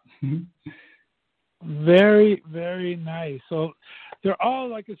that. Very, very nice. So they're all,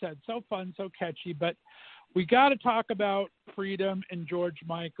 like I said, so fun, so catchy, but we got to talk about Freedom and George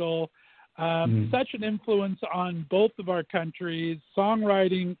Michael. Such an influence on both of our countries,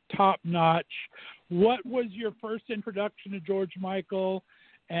 songwriting top notch. What was your first introduction to George Michael,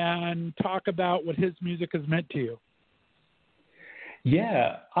 and talk about what his music has meant to you?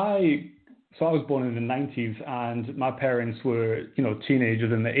 Yeah, I was born in the 90s, and my parents were,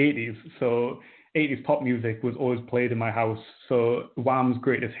 teenagers in the 80s. So 80s pop music was always played in my house. So Wham's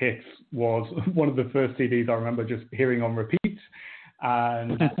Greatest Hits was one of the first CDs I remember just hearing on repeat.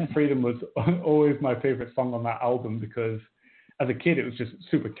 And Freedom was always my favorite song on that album, because as a kid it was just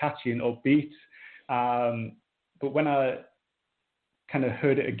super catchy and upbeat. But when I kind of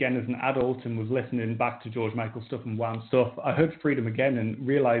heard it again as an adult and was listening back to George Michael stuff and Wham stuff, I heard Freedom again and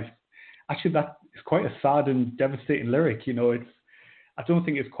realized actually that is quite a sad and devastating lyric. I don't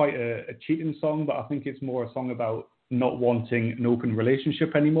think it's quite a cheating song, but I think it's more a song about not wanting an open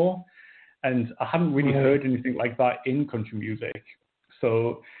relationship anymore. And I hadn't really heard anything like that in country music.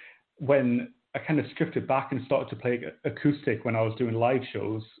 So when I kind of stripped it back and started to play acoustic when I was doing live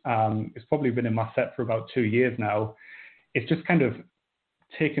shows, it's probably been in my set for about 2 years now. It's just kind of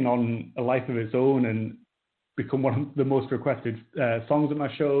taken on a life of its own and become one of the most requested songs at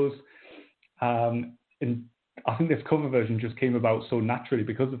my shows. And I think this cover version just came about so naturally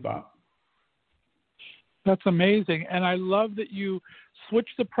because of that. That's amazing. And I love that you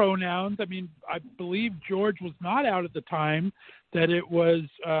switched the pronouns. I mean, I believe George was not out at the time that it was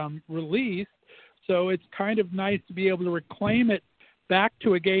released. So it's kind of nice to be able to reclaim it back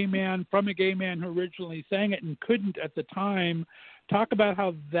to a gay man from a gay man who originally sang it and couldn't at the time. Talk about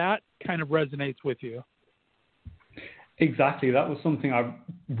how that kind of resonates with you. Exactly. That was something I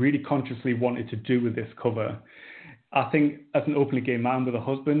really consciously wanted to do with this cover. I think as an openly gay man with a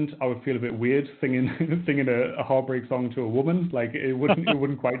husband, I would feel a bit weird singing a heartbreak song to a woman. Like it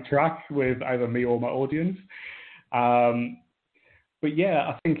wouldn't quite track with either me or my audience. But yeah,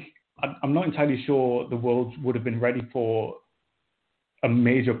 I think I'm not entirely sure the world would have been ready for a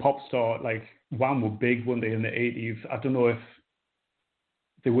major pop star. Like Wham were big one day in the 80s. I don't know if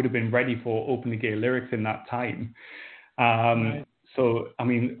they would have been ready for openly gay lyrics in that time. Right. So, I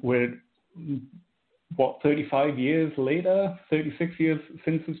mean, we're 35 years later, 36 years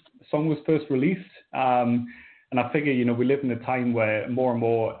since the song was first released. And I figure, we live in a time where more and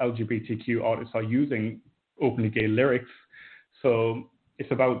more LGBTQ artists are using openly gay lyrics. So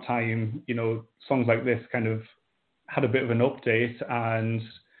it's about time, songs like this kind of had a bit of an update, and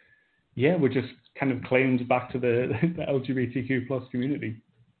we're just kind of claimed back to the LGBTQ plus community.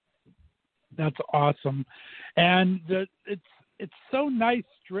 That's awesome. And it's so nice,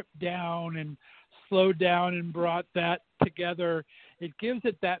 stripped down and slowed down and brought that together. It gives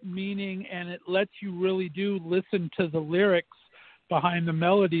it that meaning, and it lets you really do listen to the lyrics behind the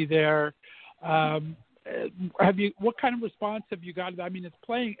melody there. What kind of response have you got? I mean, it's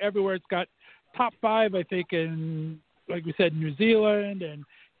playing everywhere. It's got top 5, I think, in, like we said, New Zealand and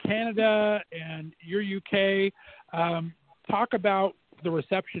Canada and your UK. Talk about the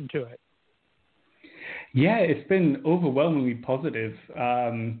reception to it. Yeah, it's been overwhelmingly positive.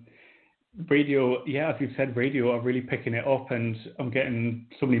 Radio, as you said, radio are really picking it up, and I'm getting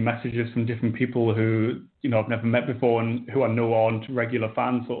so many messages from different people who, I've never met before and who I know aren't regular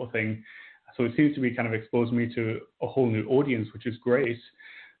fans sort of thing. So it seems to be kind of exposing me to a whole new audience, which is great.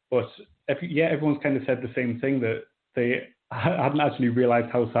 But everyone's kind of said the same thing, that they hadn't actually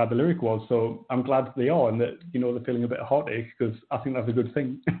realized how sad the lyric was. So I'm glad they are, and that, they're feeling a bit of heartache, because I think that's a good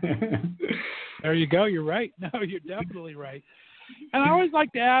thing. There you go. You're right. No, you're definitely right. And I always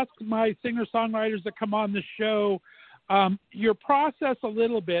like to ask my singer-songwriters that come on the show, your process a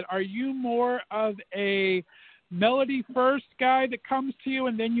little bit. Are you more of a melody-first guy that comes to you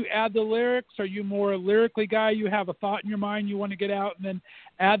and then you add the lyrics? Are you more a lyrically guy? You have a thought in your mind you want to get out and then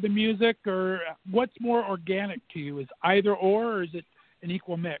add the music? Or what's more organic to you? Is either or is it an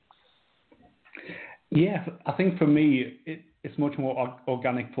equal mix? Yeah, I think for me, it's much more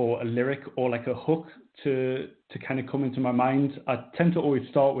organic for a lyric or like a hook to kind of come into my mind. I tend to always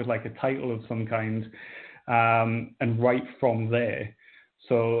start with like a title of some kind and write from there.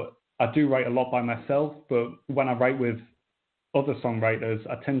 So I do write a lot by myself, but when I write with other songwriters,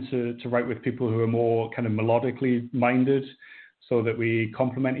 I tend to write with people who are more kind of melodically minded, so that we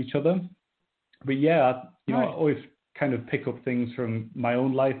complement each other. But yeah, I always kind of pick up things from my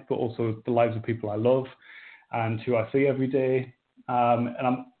own life, but also the lives of people I love and who I see every day.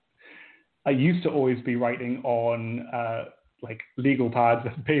 I used to always be writing on like legal pads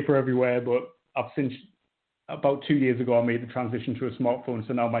and paper everywhere, but I've since about 2 years ago, I made the transition to a smartphone.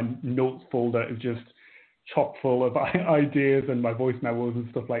 So now my notes folder is just chock full of ideas and my voice memos and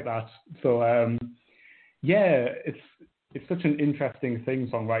stuff like that. So it's such an interesting thing,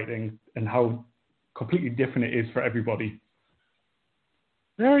 songwriting, and how completely different it is for everybody.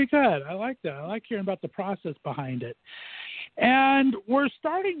 Very good. I like that. I like hearing about the process behind it. And we're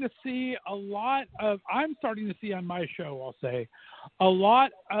starting to see I'm starting to see on my show, I'll say, a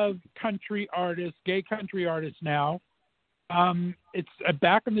lot of country artists, gay country artists now. It's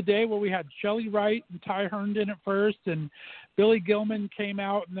back in the day where we had Shelley Wright and Ty Herndon at first, and Billy Gilman came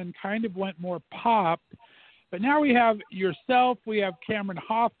out and then kind of went more pop. But now we have yourself, we have Cameron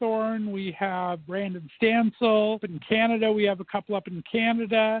Hawthorne, we have Brandon Stansel. In Canada, we have a couple up in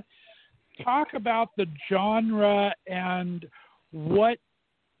Canada. Talk about the genre and what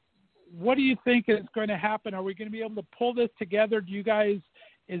do you think is going to happen? Are we going to be able to pull this together? Do you guys,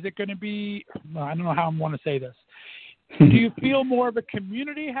 is it going to be, I don't know how I want to say this. Do you feel more of a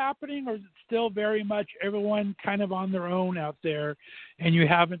community happening, or is it still very much everyone kind of on their own out there and you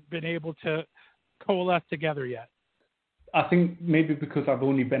haven't been able to coalesce together yet? I think maybe because I've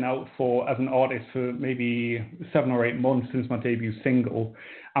only been out as an artist for maybe 7 or 8 months since my debut single,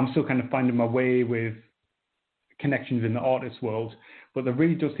 I'm still kind of finding my way with connections in the artist world. But there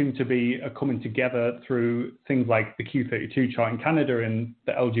really does seem to be a coming together through things like the Q32 chart in Canada and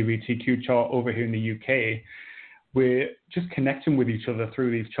the LGBTQ chart over here in the UK. We're just connecting with each other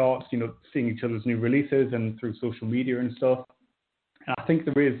through these charts, seeing each other's new releases and through social media and stuff. And I think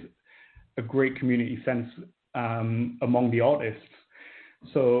there is a great community sense among the artists.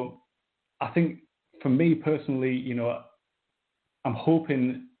 So I think for me personally, I'm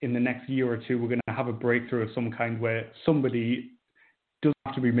hoping in the next year or two we're going to have a breakthrough of some kind where somebody, doesn't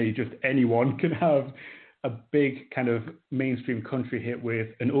have to be me, just anyone can have a big kind of mainstream country hit with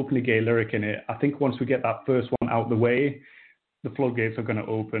an openly gay lyric in it. I think once we get that first one out the way, the floodgates are going to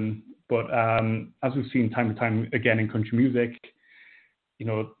open. But as we've seen time and time again in country music,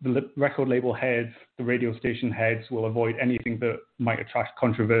 the record label heads, the radio station heads will avoid anything that might attract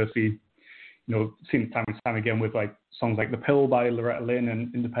controversy. Seen time and time again with like songs like The Pill by Loretta Lynn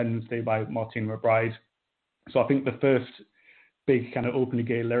and Independence Day by Martina McBride. So I think the first big kind of openly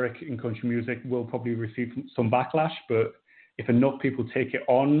gay lyric in country music will probably receive some backlash, but if enough people take it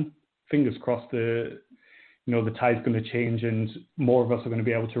on, fingers crossed the tide's going to change and more of us are going to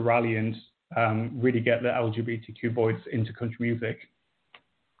be able to rally and really get the LGBTQ voice into country music.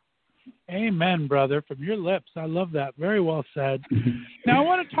 Amen, brother, from your lips. I love that. Very well said. Now, I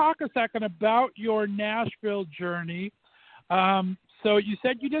want to talk a second about your Nashville journey. So you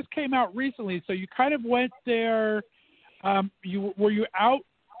said you just came out recently, so you kind of went there. Were you out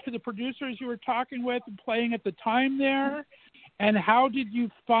to the producers you were talking with and playing at the time there? And how did you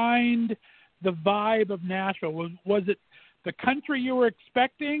find the vibe of Nashville? Was it the country you were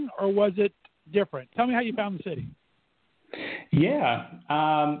expecting, or was it different? Tell me how you found the city. Yeah.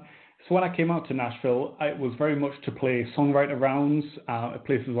 So when I came out to Nashville, it was very much to play songwriter rounds at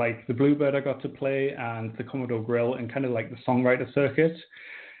places like the Bluebird I got to play and the Commodore Grill and kind of like the songwriter circuit.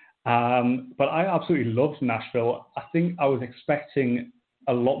 But I absolutely loved Nashville. I think I was expecting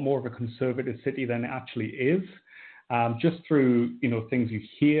a lot more of a conservative city than it actually is. Just through, things you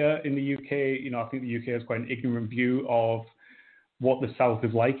hear in the UK, I think the UK has quite an ignorant view of what the South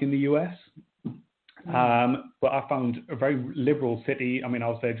is like in the US. But I found a very liberal city. I mean, I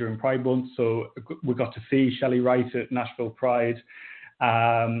was there during Pride Month, so we got to see Shelley Wright at Nashville Pride.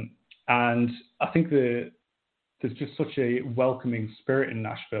 And I think there's just such a welcoming spirit in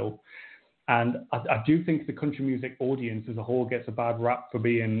Nashville. And I do think the country music audience as a whole gets a bad rap for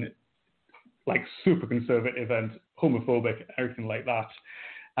being like super conservative and homophobic, everything like that.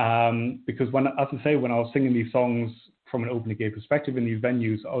 Because when I was singing these songs from an openly gay perspective in these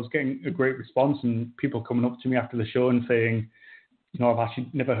venues, I was getting a great response and people coming up to me after the show and saying, I've actually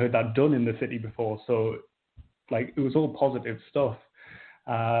never heard that done in the city before. So like, it was all positive stuff.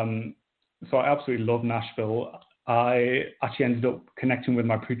 So I absolutely love Nashville. I actually ended up connecting with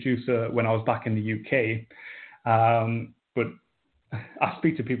my producer when I was back in the UK. But I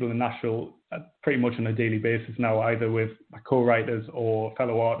speak to people in Nashville pretty much on a daily basis now, either with my co-writers or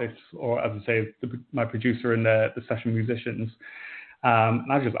fellow artists, or as I say, my producer and the session musicians.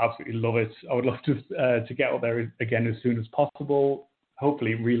 And I just absolutely love it. I would love to get out there again as soon as possible,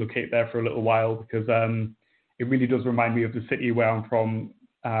 hopefully relocate there for a little while, because it really does remind me of the city where I'm from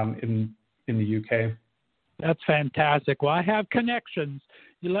in the UK. That's fantastic. Well, I have connections.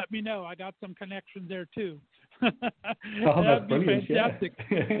 You let me know. I got some connections there too. That'd be brilliant. Fantastic.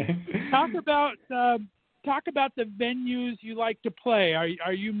 Yeah. Talk about the venues you like to play.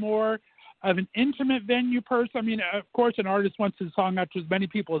 Are you more of an intimate venue person? I mean, of course, an artist wants his song out to as many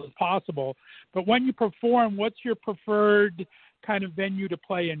people as possible. But when you perform, what's your preferred kind of venue to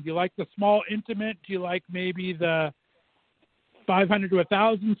play in? Do you like the small, intimate? Do you like maybe the 500 to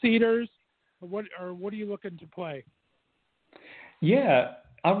 1,000 seaters? Or what are you looking to play? Yeah,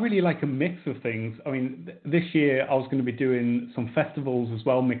 I really like a mix of things. I mean, this year I was going to be doing some festivals as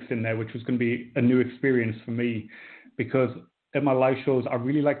well mixed in there, which was going to be a new experience for me, because at my live shows, I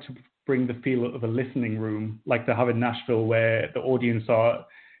really like to bring the feel of a listening room like they have in Nashville, where the audience are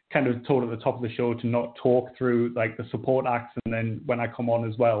kind of told at the top of the show to not talk through like the support acts. And then when I come on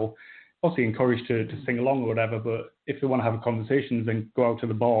as well, obviously encouraged to sing along or whatever, but if they want to have a conversation, then go out to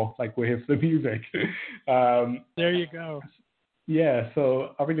the bar, like we're here for the music. There you go. Yeah,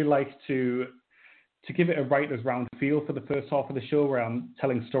 so I really like to give it a writer's round feel for the first half of the show, where I'm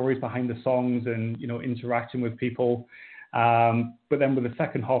telling stories behind the songs and, interacting with people. But then with the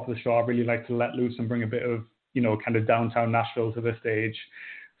second half of the show, I really like to let loose and bring a bit of, kind of downtown Nashville to the stage.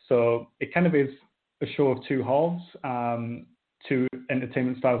 So it kind of is a show of two halves, two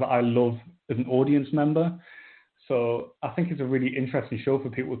entertainment styles that I love as an audience member. So I think it's a really interesting show for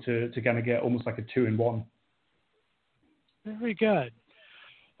people to kind of get almost like a 2-in-1. Very good.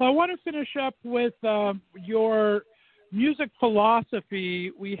 Well, I want to finish up with your music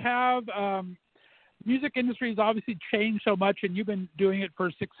philosophy. We have music industry has obviously changed so much, and you've been doing it for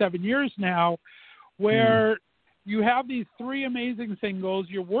 6-7 years now, where you have these 3 amazing singles.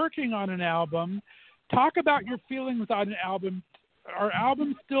 You're working on an album. Talk about your feelings on an album. Are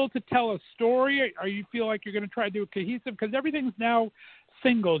albums still to tell a story? Or you feel like you're going to try to do a cohesive? Because everything's now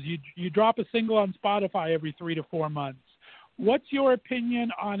singles. You drop a single on Spotify every 3 to 4 months. What's your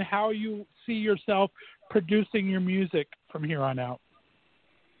opinion on how you see yourself producing your music from here on out?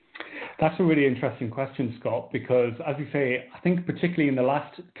 That's a really interesting question, Scott, because as you say, I think particularly in the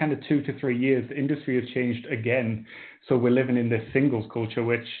last kind of 2 to 3 years, the industry has changed again. So we're living in this singles culture,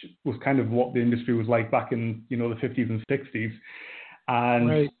 which was kind of what the industry was like back in, the 50s and 60s. And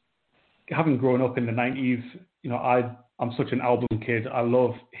right. Having grown up in the 90s, I'm such an album kid. I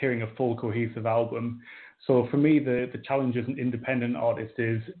love hearing a full cohesive album. So for me, the challenge as an independent artist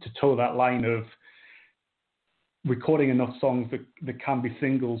is to toe that line of recording enough songs that can be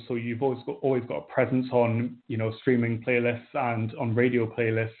singles, so you've always got a presence on streaming playlists and on radio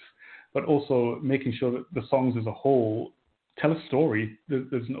playlists, but also making sure that the songs as a whole tell a story.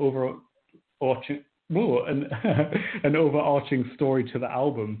 There's an overarching story to the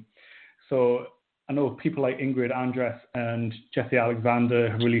album. So I know people like Ingrid Andress and Jesse Alexander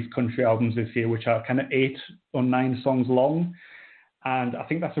have released country albums this year, which are kind of 8 or 9 songs long. And I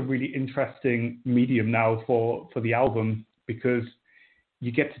think that's a really interesting medium now for the album, because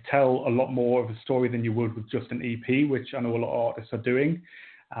you get to tell a lot more of a story than you would with just an EP, which I know a lot of artists are doing.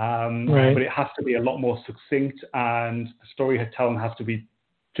 Right. But it has to be a lot more succinct, and the storytelling has to be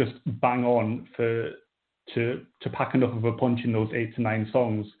just bang on to pack enough of a punch in those 8 to 9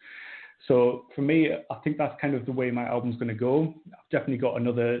 songs. So for me, I think that's kind of the way my album's going to go. I've definitely got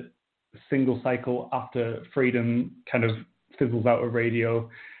another single cycle after Freedom kind of fizzles out of radio,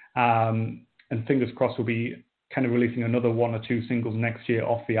 and fingers crossed we'll be kind of releasing another 1 or 2 singles next year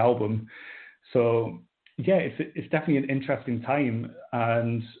off the album. So yeah, it's definitely an interesting time,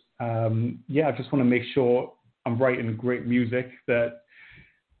 and I just want to make sure I'm writing great music, that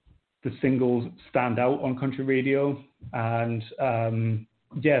the singles stand out on country radio, and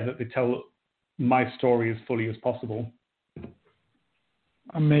that they tell my story as fully as possible.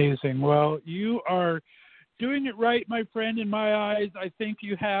 Amazing. Well, you are doing it right, my friend, in my eyes. I think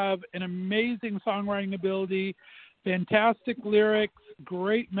you have an amazing songwriting ability, fantastic lyrics,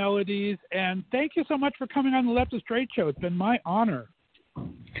 great melodies, and thank you so much for coming on the Left of Straight Show. It's been my honor.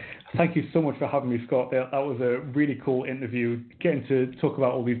 Thank you so much for having me, Scott. That was a really cool interview. Getting to talk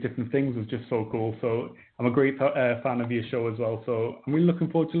about all these different things was just so cool. So I'm a great fan of your show as well. So I'm really looking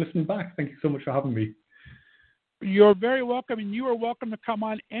forward to listening back. Thank you so much for having me. You're very welcome, and you are welcome to come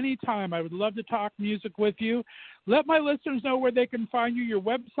on anytime. I would love to talk music with you. Let my listeners know where they can find you. Your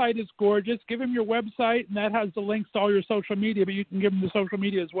website is gorgeous. Give them your website, and that has the links to all your social media, but you can give them the social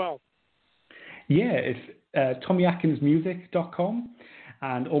media as well. Yeah, it's TommyAtkinsMusic.com,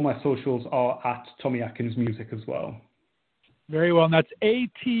 and all my socials are at Tommy Atkins Music as well. Very well, and that's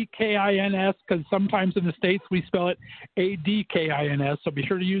ATKINS, because sometimes in the States we spell it ADKINS, so be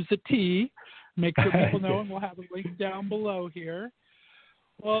sure to use the T. Make sure people know, and we'll have a link down below here.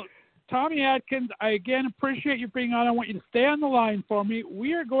 Well, Tommy Atkins, I again appreciate you being on. I want you to stay on the line for me.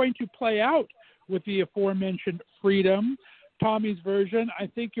 We are going to play out with the aforementioned Freedom, Tommy's version. I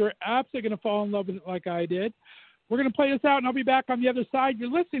think you're absolutely going to fall in love with it like I did. We're going to play this out, and I'll be back on the other side. You're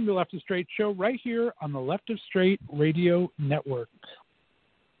listening to the Left of Straight Show right here on the Left of Straight Radio Network.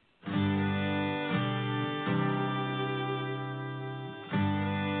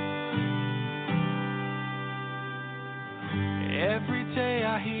 Every day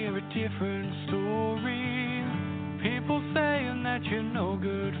I hear a different story. People saying that you're no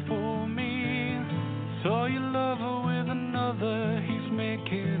good for me. So you love her with another. He's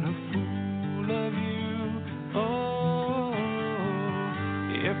making a fool of you. Oh,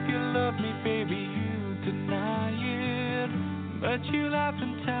 if you love me, baby, you deny it. But you laugh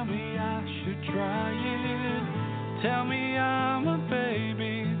and tell me I should try it. Tell me I'm a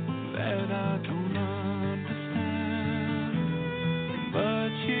baby that I don't understand.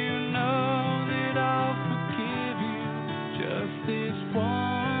 But you know that I'll forgive you just this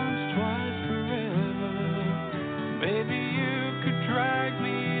once, twice, forever. Maybe you could drag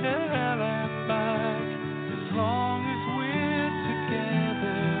me to hell and back as long as we're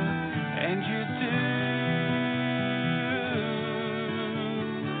together, and you do.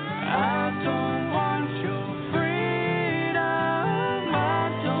 I don't want your freedom, I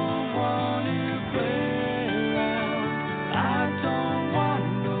don't want to play around, I don't want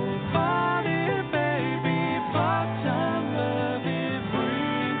no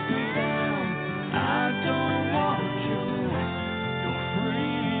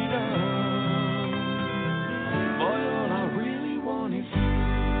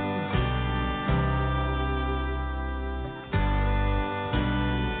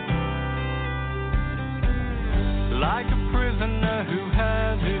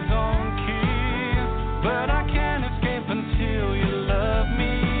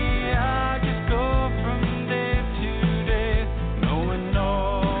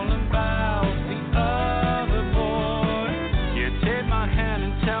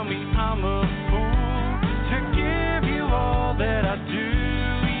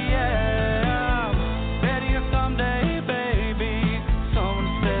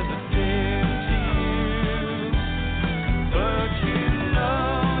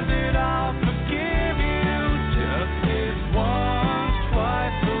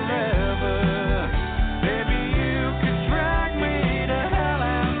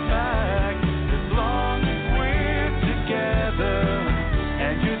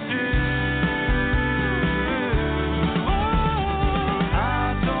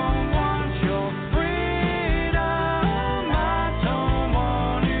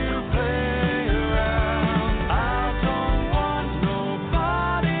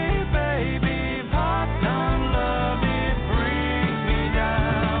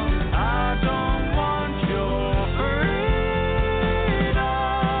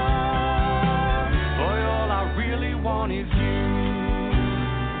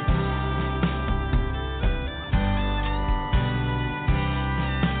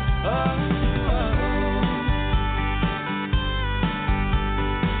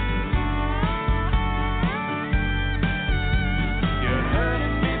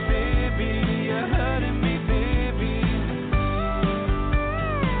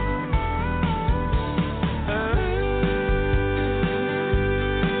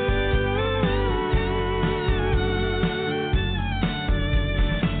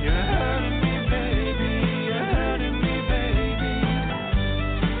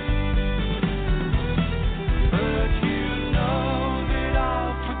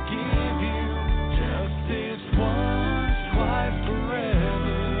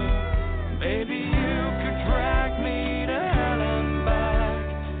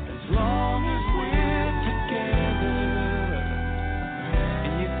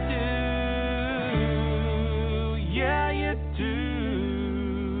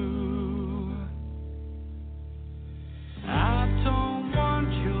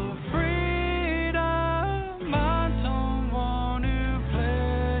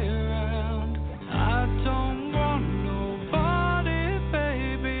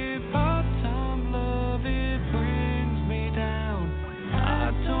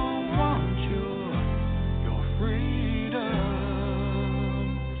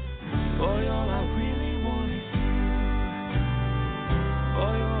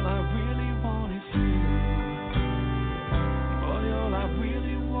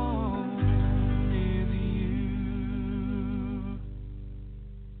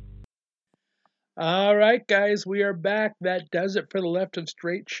All right, guys, we are back. That does it for the Left of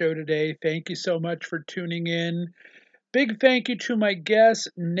Straight show today. Thank you so much for tuning in. Big thank you to my guest,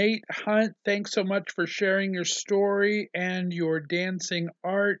 Nate Hunt. Thanks so much for sharing your story and your dancing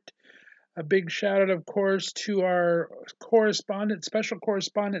art. A big shout out, of course, to our special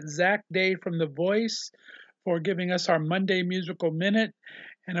correspondent, Zach Day from The Voice, for giving us our Monday Musical Minute.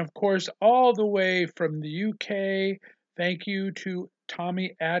 And of course, all the way from the UK, thank you to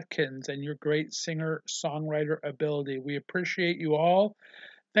Tommy Atkins and your great singer-songwriter ability. We appreciate you all.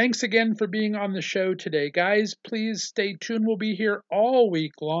 Thanks again for being on the show today. Guys, please stay tuned. We'll be here all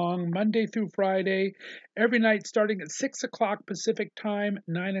week long, Monday through Friday, every night starting at 6 o'clock Pacific Time,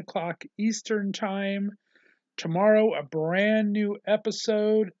 9 o'clock Eastern Time. Tomorrow, a brand new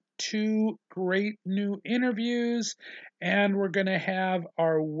episode, 2 great new interviews, and we're going to have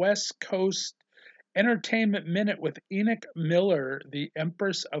our West Coast Entertainment Minute with Enoch Miller, the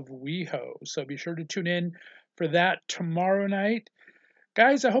Empress of WeHo. So be sure to tune in for that tomorrow night.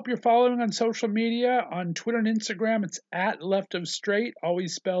 Guys, I hope you're following on social media. On Twitter and Instagram, it's at Left of Straight,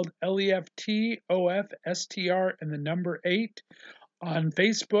 always spelled LEFTOFSTR and the number 8. On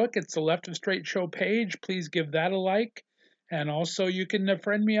Facebook, it's the Left of Straight Show page. Please give that a like. And also, you can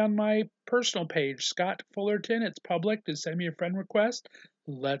friend me on my personal page, Scott Fullerton. It's public. Just send me a friend request.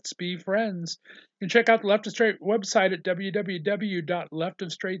 Let's be friends. You can check out the Left of Straight website at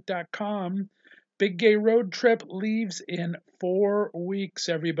www.leftofstraight.com. Big Gay Road Trip leaves in 4 weeks,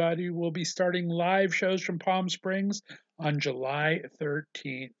 everybody. We'll be starting live shows from Palm Springs on July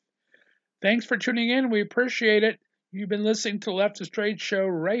 13th. Thanks for tuning in. We appreciate it. You've been listening to the Left of Straight show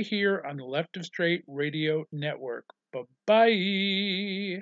right here on the Left of Straight Radio Network. Bye-bye.